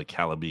GM Alec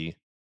Calaby.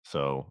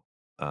 So,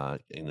 and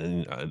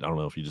then I don't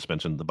know if you just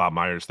mentioned the Bob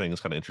Myers thing is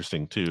kind of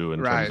interesting too,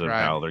 in terms of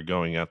how they're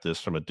going at this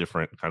from a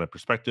different kind of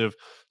perspective.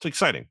 It's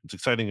exciting. It's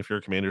exciting if you're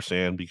a Commanders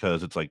fan,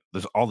 because it's like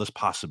there's all this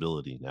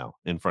possibility now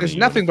in front of you. There's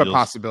nothing but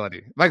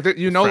possibility. Like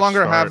you no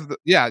longer have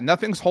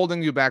nothing's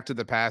holding you back to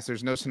the past.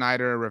 There's no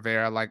Snyder or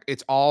Rivera. Like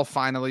it's all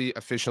finally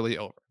officially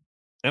over.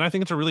 And I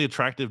think it's a really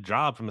attractive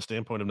job from the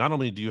standpoint of not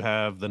only do you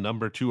have the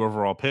number 2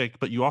 overall pick,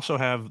 but you also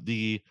have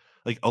the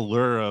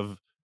allure of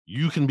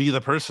you can be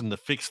the person to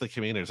fix the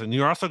Commanders. And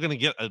you're also going to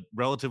get a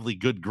relatively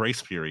good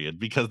grace period,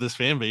 because this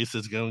fan base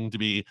is going to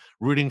be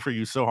rooting for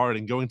you so hard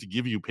and going to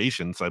give you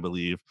patience, I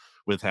believe,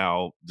 with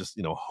how just,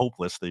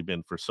 hopeless they've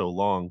been for so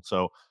long.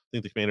 So I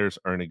think the Commanders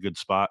are in a good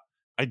spot.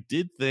 I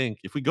did think,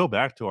 if we go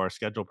back to our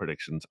schedule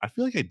predictions, I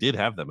feel like I did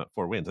have them at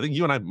 4 wins. I think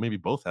you and I maybe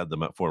both had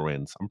them at 4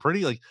 wins. I'm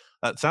pretty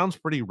that sounds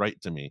pretty right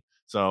to me.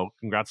 So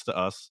congrats to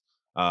us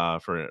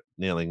for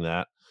nailing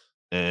that.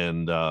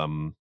 And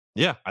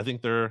yeah, I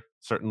think they're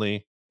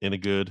certainly in a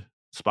good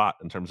spot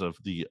in terms of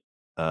the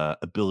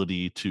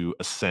ability to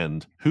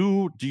ascend.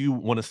 Who do you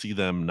want to see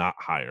them not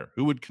hire?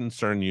 Who would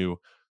concern you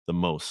the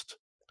most?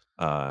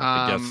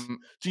 I guess Um,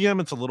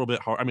 GM, it's a little bit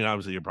hard. I mean,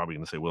 obviously, you're probably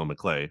going to say Will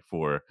McClay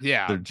for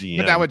yeah, their but that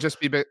GM. would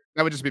just be that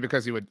would just be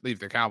because he would leave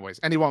the Cowboys,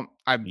 and he won't.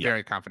 I'm Yeah.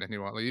 very confident he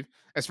won't leave.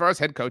 As far as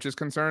head coach is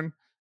concerned,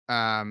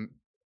 um,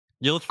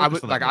 Yeah, let's I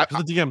focus would on that like more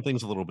because the GM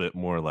thing's a little bit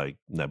more like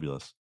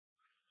nebulous.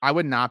 I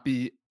would not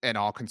be at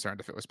all concerned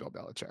if it was Bill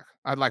Belichick.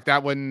 I'd like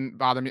that wouldn't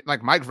bother me.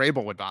 Like Mike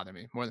Vrabel would bother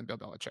me more than Bill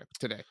Belichick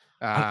today.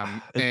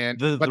 And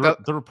The,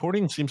 but the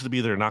reporting seems to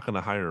be they're not going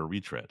to hire a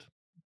retread.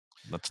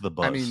 That's the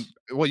I mean,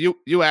 buzz. well,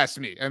 you asked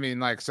me. I mean,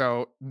 like,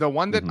 so the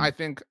one that Hmm. I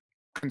think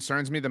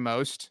concerns me the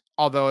most,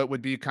 although it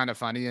would be kind of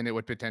funny and it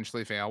would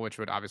potentially fail, which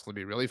would obviously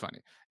be really funny,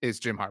 is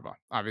Jim Harbaugh.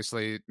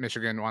 Obviously,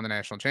 Michigan won the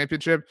national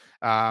championship.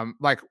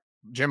 Like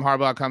Jim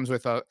Harbaugh comes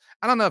with I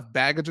don't know if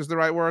baggage is the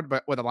right word,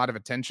 but with a lot of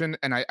attention,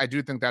 and I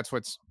do think that's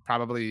what's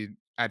probably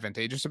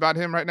advantageous about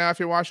him right now. If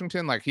you're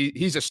Washington, like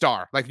he's a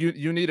star. Like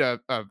you need a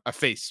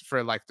face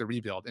for like the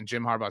rebuild, and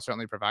Jim Harbaugh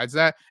certainly provides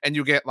that. And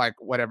you get like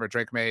whatever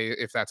Drake May,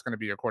 if that's going to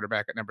be your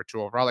quarterback at number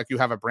 2 overall, like you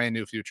have a brand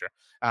new future.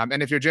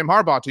 And if you're Jim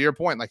Harbaugh, to your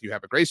point, like you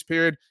have a grace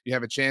period, you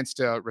have a chance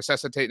to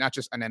resuscitate not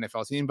just an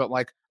NFL team, but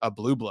like a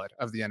blue blood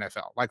of the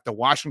NFL, like the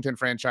Washington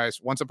franchise.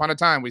 Once upon a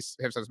time, we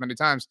have said as many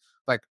times,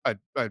 like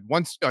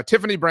a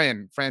Tiffany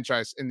brand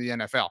franchise in the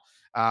NFL.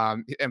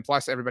 And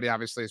plus, everybody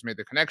obviously has made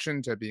the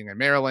connection to being in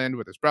Maryland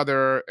with his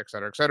brother, et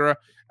cetera, et cetera.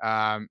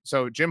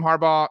 So Jim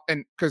Harbaugh,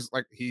 and because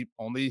like he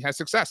only has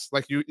success,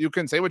 like you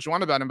can say what you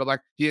want about him, but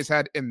like he has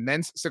had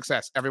immense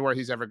success everywhere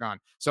he's ever gone.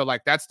 So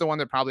like that's the one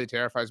that probably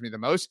terrifies me the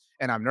most,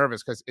 and I'm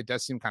nervous because it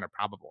does seem kind of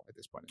probable at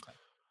this point in time.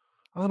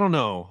 I don't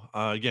know.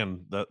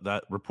 Again,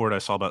 that report I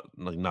saw about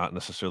like not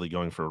necessarily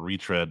going for a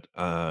retread,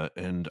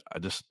 and I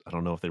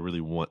don't know if they really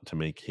want to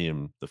make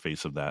him the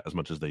face of that as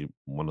much as they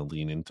want to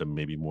lean into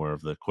maybe more of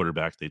the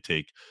quarterback they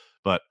take.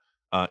 But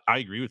I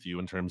agree with you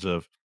in terms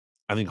of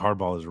I think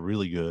Hardball is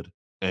really good,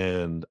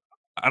 and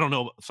I don't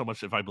know so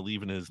much if I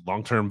believe in his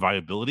long term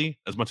viability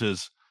as much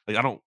as like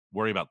I don't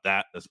worry about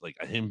that as like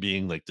him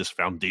being like this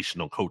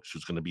foundational coach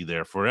who's going to be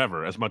there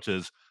forever. As much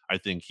as I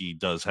think he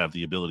does have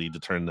the ability to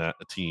turn that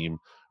a team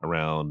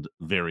around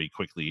very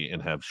quickly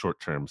and have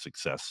short-term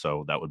success.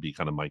 So that would be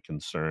kind of my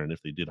concern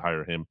if they did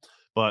hire him.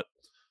 But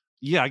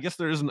yeah, I guess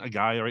there isn't a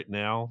guy right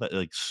now that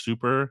like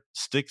super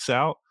sticks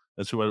out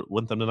as who I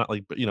want them to not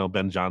like, but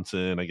Ben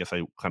Johnson. I guess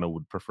I kind of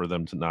would prefer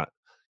them to not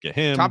get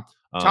him.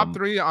 Top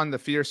 3 on the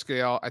fear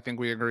scale. I think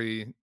we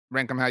agree.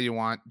 Rank them how you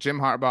want. Jim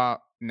Harbaugh,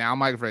 now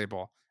Mike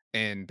Vrabel,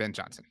 and Ben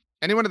Johnson.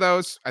 Any one of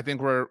those, I think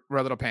we're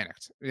a little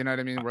panicked. You know what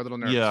I mean? We're a little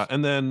Yeah, nervous.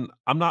 and then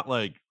I'm not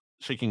like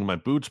shaking my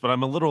boots, but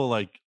I'm a little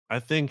like I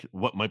think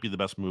what might be the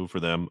best move for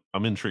them.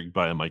 I'm intrigued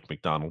by a Mike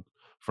McDonald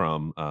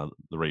from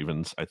the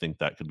Ravens. I think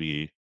that could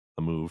be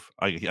a move.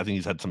 I think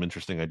he's had some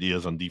interesting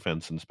ideas on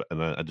defense, and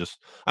I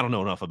don't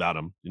know enough about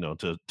him,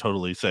 to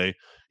totally say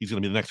he's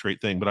going to be the next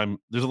great thing. But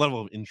there's a level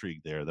of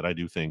intrigue there that I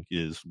do think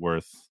is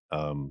worth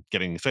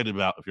getting excited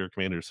about if you're a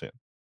Commanders fan.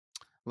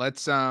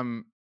 Let's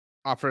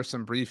offer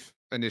some brief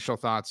initial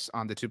thoughts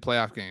on the 2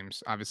 playoff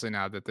games. Obviously,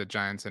 now that the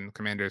Giants and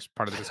Commanders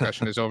part of the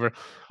discussion is over,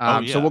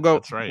 Oh so yeah,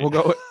 that's right.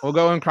 we'll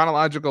go in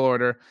chronological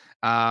order.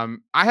 I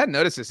hadn't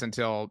noticed this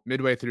until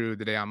midway through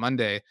the day on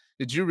Monday.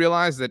 Did you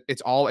realize that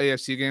it's all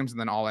AFC games and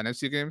then all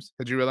NFC games?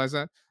 Did you realize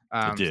that?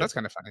 I So did. that's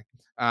kind of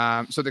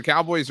funny. So the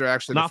Cowboys are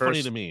actually the Not funny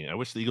to first. me. I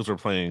wish the Eagles were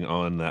playing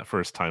on that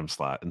first time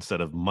slot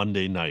instead of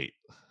Monday night.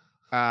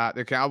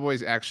 The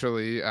Cowboys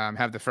actually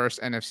have the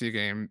first NFC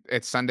game.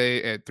 It's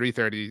Sunday at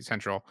 3:30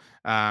 Central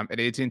at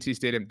AT&T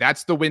Stadium.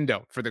 That's the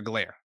window for the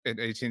glare at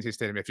AT&T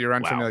Stadium. If you're Wow.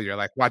 unfamiliar,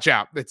 like watch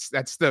out. That's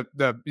the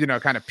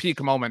kind of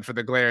peak moment for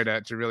the glare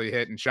to really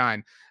hit and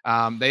shine.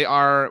 They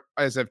are,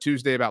 as of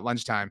Tuesday about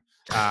lunchtime,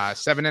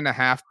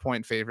 7.5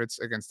 point favorites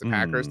against the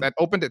Packers. Mm. That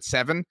opened at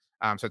 7,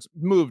 so it's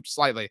moved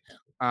slightly.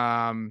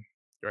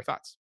 Your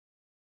thoughts?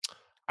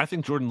 I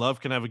think Jordan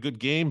Love can have a good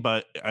game,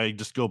 but I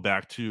just go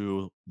back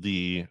to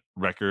the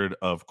record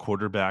of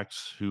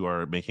quarterbacks who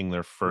are making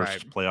their Right.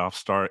 first playoff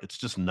start. It's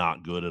just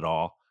not good at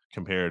all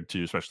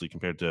especially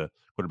compared to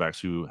quarterbacks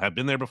who have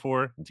been there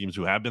before and teams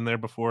who have been there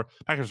before.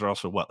 Packers are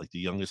also like the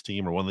youngest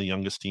team or one of the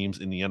youngest teams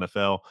in the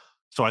NFL.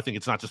 So I think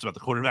it's not just about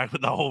the quarterback,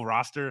 but the whole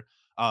roster.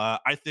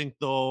 I think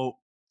it'll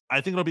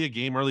be a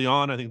game early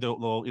on. I think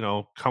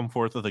they'll come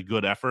forth with a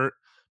good effort,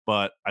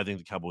 but I think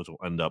the Cowboys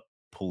will end up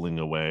pulling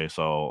away.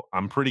 So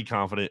I'm pretty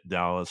confident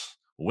Dallas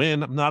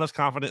win. I'm not as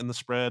confident in the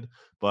spread,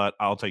 but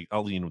I'll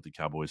lean with the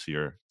Cowboys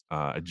here.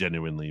 I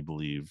genuinely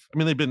believe. I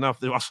mean,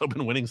 they've also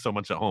been winning so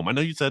much at home. I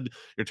know you said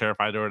you're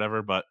terrified or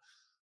whatever, but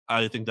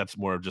I think that's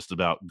more of just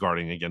about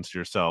guarding against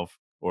yourself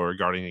or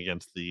guarding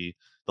against the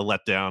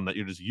letdown that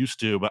you're just used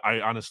to. But I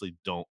honestly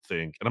don't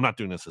think, and I'm not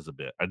doing this as a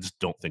bit, I just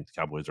don't think the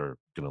Cowboys are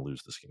going to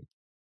lose this game.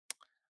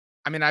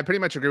 I mean, I pretty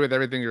much agree with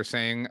everything you're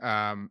saying.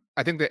 I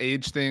think the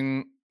age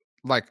thing,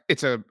 like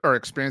or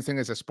experience thing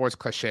is a sports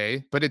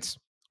cliche, but it's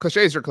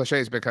cliches are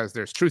cliches because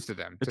there's truth to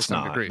them to It's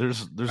some not. degree.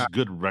 There's there's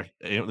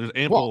Well,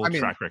 ample I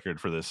mean, track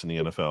record for this in the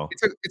NFL.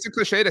 it's a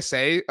cliche to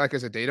say like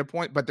as a data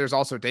point, but there's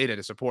also data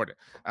to support it.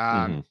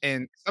 Mhm.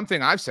 And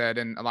something I've said,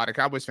 and a lot of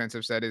Cowboys fans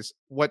have said, is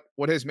what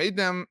has made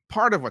them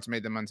part of what's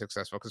made them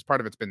unsuccessful, because part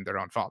of it's been their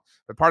own fault,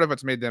 but part of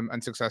what's made them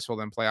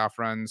unsuccessful in playoff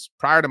runs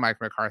prior to Mike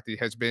McCarthy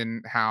has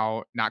been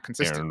how not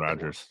consistent Aaron they were.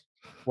 Rodgers.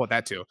 Well,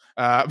 that too.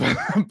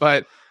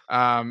 But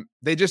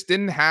they just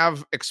didn't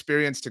have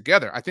experience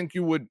together. I think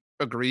you would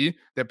agree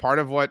that part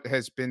of what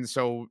has been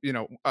so,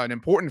 an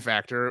important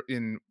factor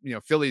in,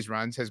 Philly's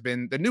runs has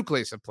been the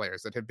nucleus of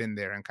players that have been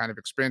there and kind of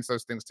experienced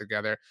those things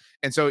together.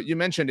 And so you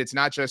mentioned it's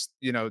not just,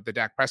 the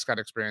Dak Prescott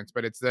experience,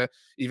 but it's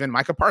even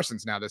Micah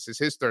Parsons now. This is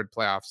his third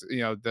playoffs,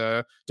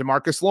 the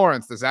DeMarcus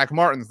Lawrence, the Zach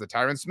Martins, the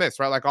Tyron Smiths,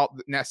 right? Like all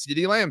now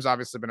CeeDee Lamb's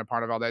obviously been a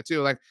part of all that too.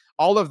 Like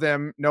all of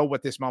them know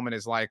what this moment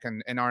is like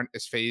and aren't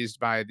as phased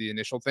by the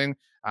initial thing.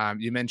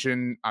 You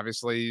mentioned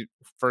obviously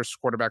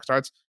first quarterback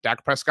starts.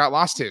 Dak Prescott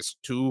lost his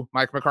to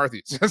Mike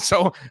McCarthy's,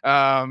 so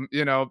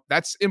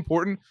that's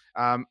important.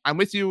 I'm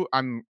with you.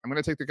 I'm going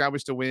to take the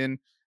Cowboys to win.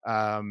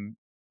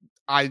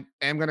 I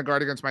am going to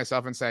guard against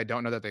myself and say I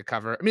don't know that they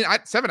cover. I mean,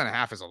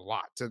 7.5 is a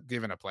lot to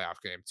give in a playoff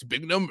game. It's a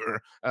big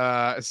number.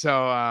 So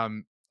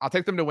I'll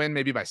take them to win,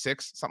 maybe by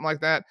 6, something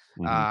like that.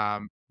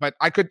 Mhm. But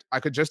I could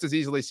just as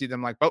easily see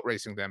them like boat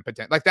racing them,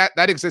 like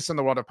that exists in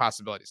the world of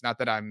possibilities. Not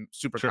that I'm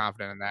super Sure.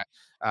 confident in that.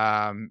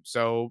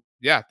 So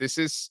yeah, this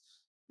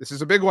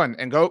is a big one,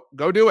 and go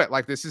do it.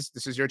 Like this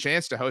is your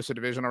chance to host a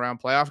divisional round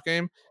playoff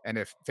game, and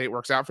if fate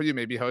works out for you,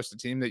 maybe host a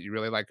team that you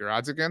really like your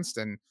odds against,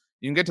 and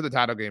you can get to the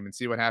title game and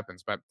see what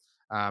happens. But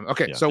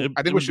okay, Yeah, so it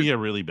I think it we would should. be a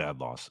really bad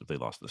loss if they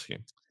lost this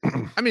game.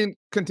 I mean,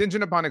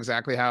 contingent upon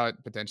exactly how it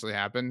potentially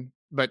happened,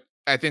 but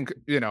I think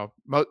In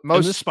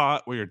most this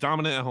spot where you're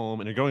dominant at home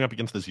and you're going up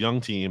against this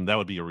young team, that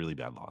would be a really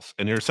bad loss.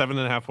 And you're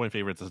 7.5 point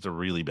favorites. That's a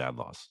really bad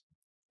loss.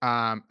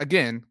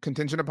 Again,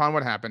 contingent upon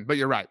what happened, but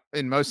you're right.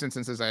 In most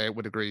instances, I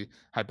would agree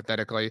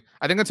hypothetically.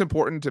 I think it's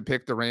important to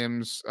pick the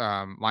Rams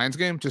Lions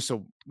game just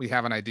so we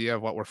have an idea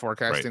of what we're Right.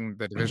 forecasting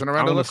the division I'm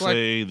around to gonna look like.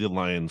 say the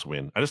Lions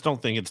win. I just don't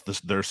think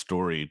it's their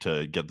story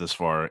to get this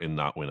far and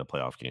not win a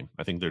playoff game.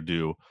 I think they're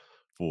due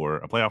for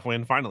a playoff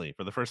win finally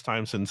for the first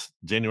time since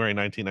January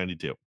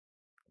 1992.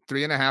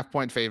 3.5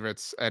 point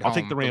favorites at I'll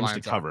take the home. The Rams to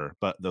Lions are. cover,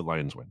 but the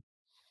Lions win.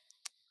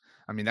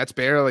 I mean, that's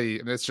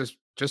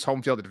just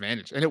home field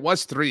advantage, and it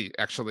was 3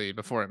 actually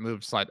before it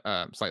moved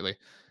slightly.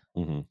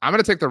 Mhm. I'm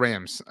gonna take the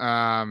Rams.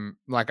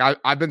 Like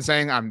I've been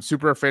saying, I'm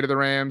super afraid of the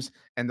Rams,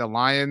 and the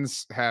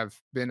Lions have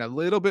been a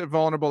little bit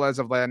vulnerable as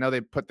of late. I know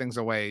they put things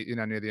away,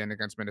 near the end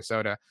against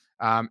Minnesota.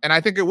 And I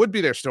think it would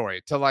be their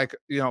story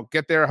to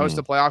get there, host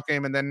a Mhm. playoff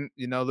game, and then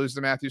lose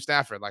to Matthew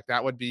Stafford. Like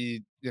that would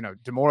be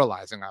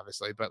demoralizing,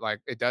 obviously. But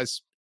like it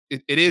does,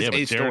 it is Yeah, but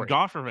a Jared story.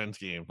 Goff revenge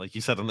game, like you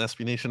said on the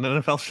SB Nation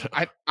NFL show.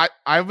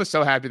 I was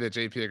so happy that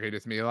JP agreed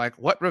with me. Like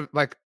what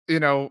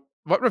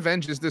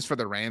revenge is this for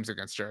the Rams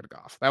against Jared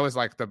Goff? That was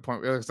like the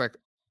point. It was like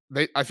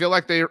I feel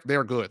like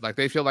they're good. Like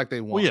they feel like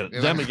they Well, won. yeah,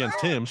 them against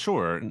him,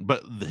 sure,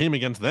 but him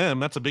against them,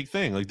 that's a big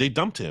thing. Like they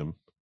dumped him.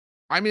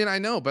 I mean, I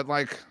know, but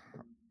like,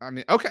 I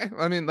mean, okay.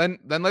 I mean, then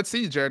let's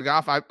see Jared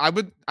Goff. I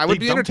would They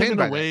be dumped him entertained in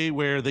by a that. way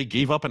where they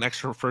gave up an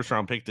extra first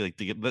round pick to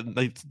get.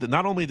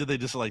 Not only did they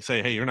just like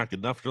say, "Hey, you're not good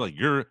enough," they're like,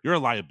 "You're a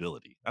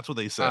liability." That's what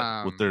they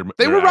said with They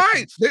their were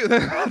right.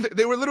 actions.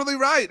 They were literally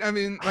right. I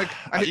mean, like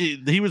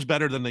He was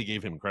better than they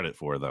gave him credit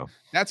for, though.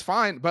 that's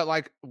fine, but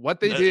like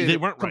what they They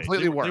did weren't right.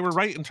 completely They were worked.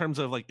 right in terms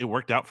of like it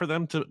worked out for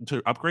them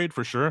to upgrade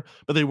for sure,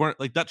 but they weren't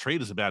like that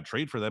trade is a bad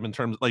trade for them in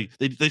terms like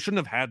they shouldn't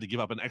have had to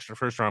give up an extra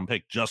first round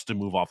pick just to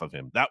move off of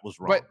him. That was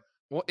But wrong.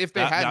 well, That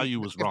value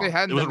was wrong. It was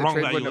then a the wrong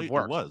trade wouldn't have valuation. It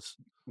worked. was.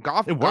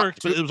 Goff, It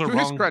worked, but it was a to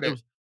his wrong.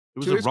 credit, It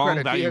was a wrong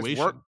he has worked.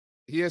 valuation.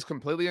 He has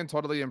completely and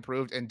totally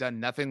improved and done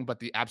nothing but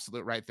the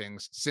absolute right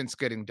things since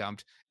getting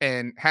dumped,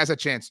 and has a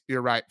chance.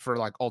 You're right, for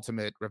like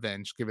ultimate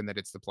revenge, given that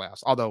it's the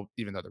playoffs. Although,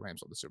 even though the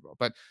Rams won the Super Bowl,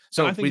 but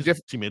And I so think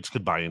his teammates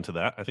could buy into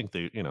that. I think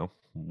they, we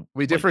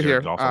like differ Jared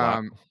here. Goff a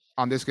lot.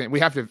 On this game, we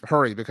have to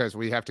hurry because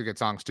we have to get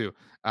songs too.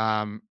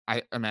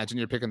 I imagine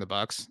you're picking the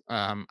Bucks.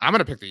 I'm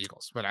gonna pick the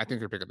Eagles, but I think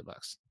you're picking the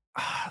Bucks.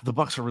 The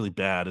Bucks are really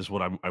bad, is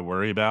what I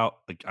worry about.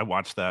 Like I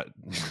watched that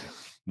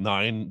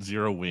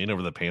 9-0 win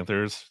over the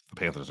Panthers. The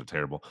Panthers are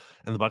terrible,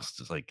 and the Bucks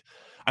just like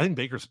I think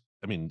Baker's.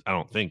 I mean, I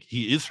don't think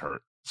he is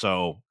hurt,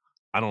 so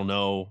I don't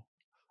know.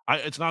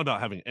 It's not about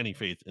having any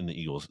faith in the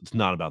Eagles. It's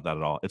not about that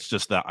at all. It's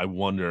just that I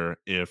wonder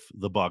if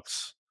the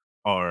Bucks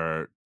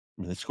are.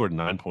 I mean, they scored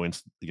 9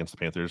 points against the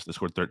Panthers. They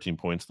scored 13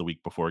 points the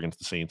week before against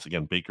the Saints.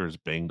 Again, Baker's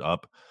banged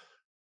up.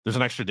 There's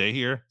an extra day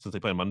here since they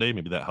play Monday.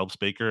 Maybe that helps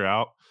Baker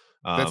out.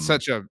 That's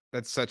such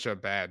a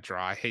bad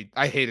draw.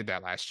 I hated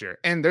that last year.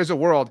 And there's a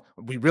world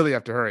we really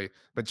have to hurry,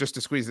 but just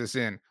to squeeze this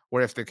in,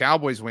 where if the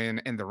Cowboys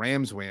win and the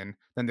Rams win,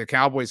 then the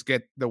Cowboys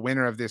get the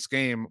winner of this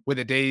game with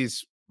a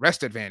day's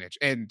rest advantage,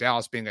 and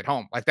Dallas being at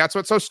home. Like that's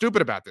what's so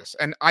stupid about this.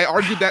 And I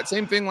argued that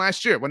same thing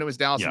last year when it was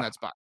Dallas in Yeah, that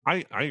spot.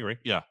 I agree.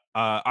 Yeah,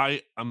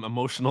 I'm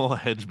emotional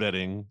hedge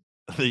betting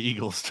the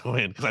Eagles to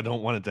win because I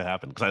don't want it to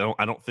happen because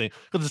I don't think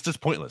because it's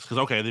just pointless because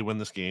okay they win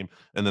this game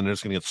and then they're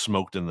just gonna get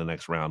smoked in the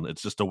next round.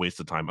 It's just a waste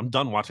of time. I'm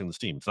done watching this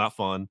team. It's not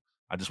fun.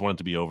 I just want it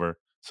to be over.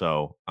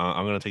 So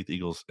I'm gonna take the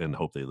Eagles and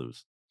hope they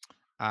lose.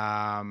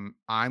 I'm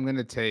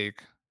gonna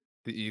take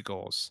the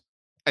Eagles.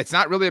 It's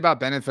not really about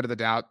benefit of the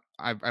doubt.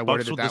 I worded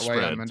Bucks it with the that way on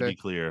spread to Monday. be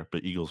clear,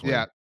 but Eagles win.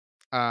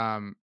 Yeah.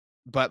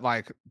 But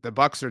like the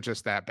Bucks are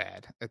just that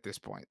bad at this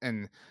point.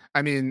 And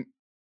I mean,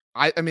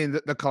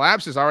 the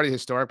collapse is already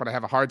historic, but I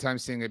have a hard time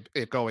seeing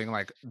it going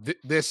like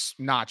this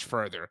notch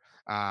further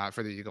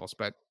for the Eagles.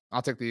 But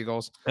I'll take the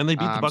Eagles. And they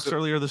beat the Bucks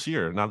earlier this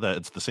year. Not that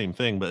it's the same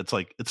thing, but it's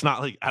like it's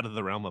not like out of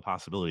the realm of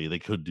possibility. They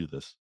could do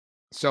this.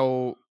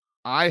 So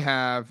I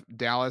have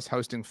Dallas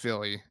hosting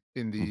Philly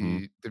in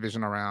the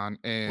divisional round,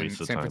 and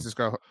San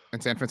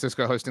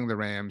Francisco hosting the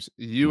Rams.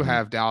 You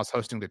have Dallas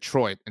hosting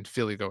Detroit, and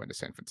Philly going to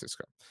San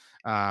Francisco.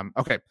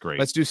 Okay, great.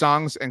 Let's do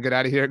songs and get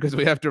out of here because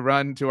we have to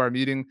run to our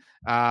meeting.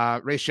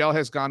 Rachel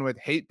has gone with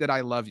 "Hate That I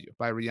Love You"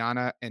 by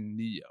Rihanna and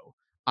Neo.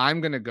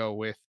 I'm gonna go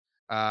with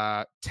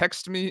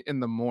 "Text Me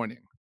in the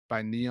Morning"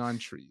 by Neon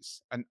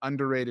Trees, an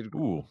underrated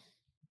group. Ooh,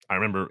 I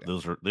remember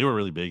they were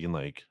really big in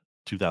like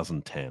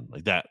 2010,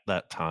 like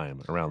that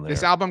time around there.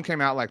 This album came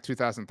out like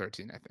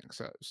 2013, I think.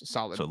 So it's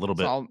solid. So a little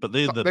bit, but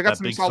they got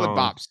some solid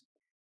bops.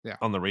 Yeah,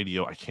 on the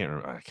radio, I can't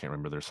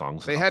remember their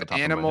songs. They had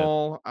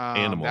Animal.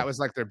 Animal. That was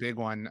like their big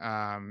one.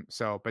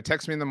 But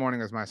 "Text Me in the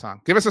Morning" is my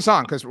song. Give us a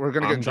song because we're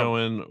gonna get in trouble.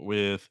 I'm going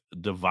with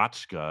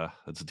Devotchka.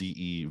 That's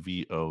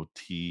DEVOTCHKA.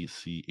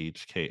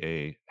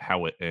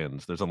 How It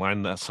Ends. There's a line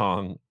in that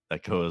song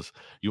that goes,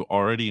 "You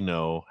already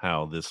know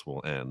how this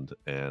will end,"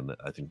 and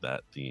I think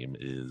that theme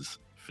is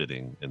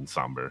fitting and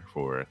somber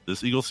for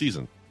this Eagles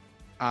season.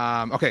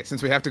 Okay,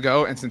 since we have to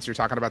go, and since you're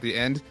talking about the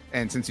end,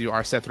 and since you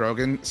are Seth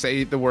Rogen,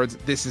 say the words,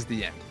 "This is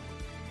the end."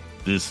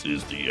 This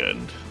is the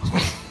end.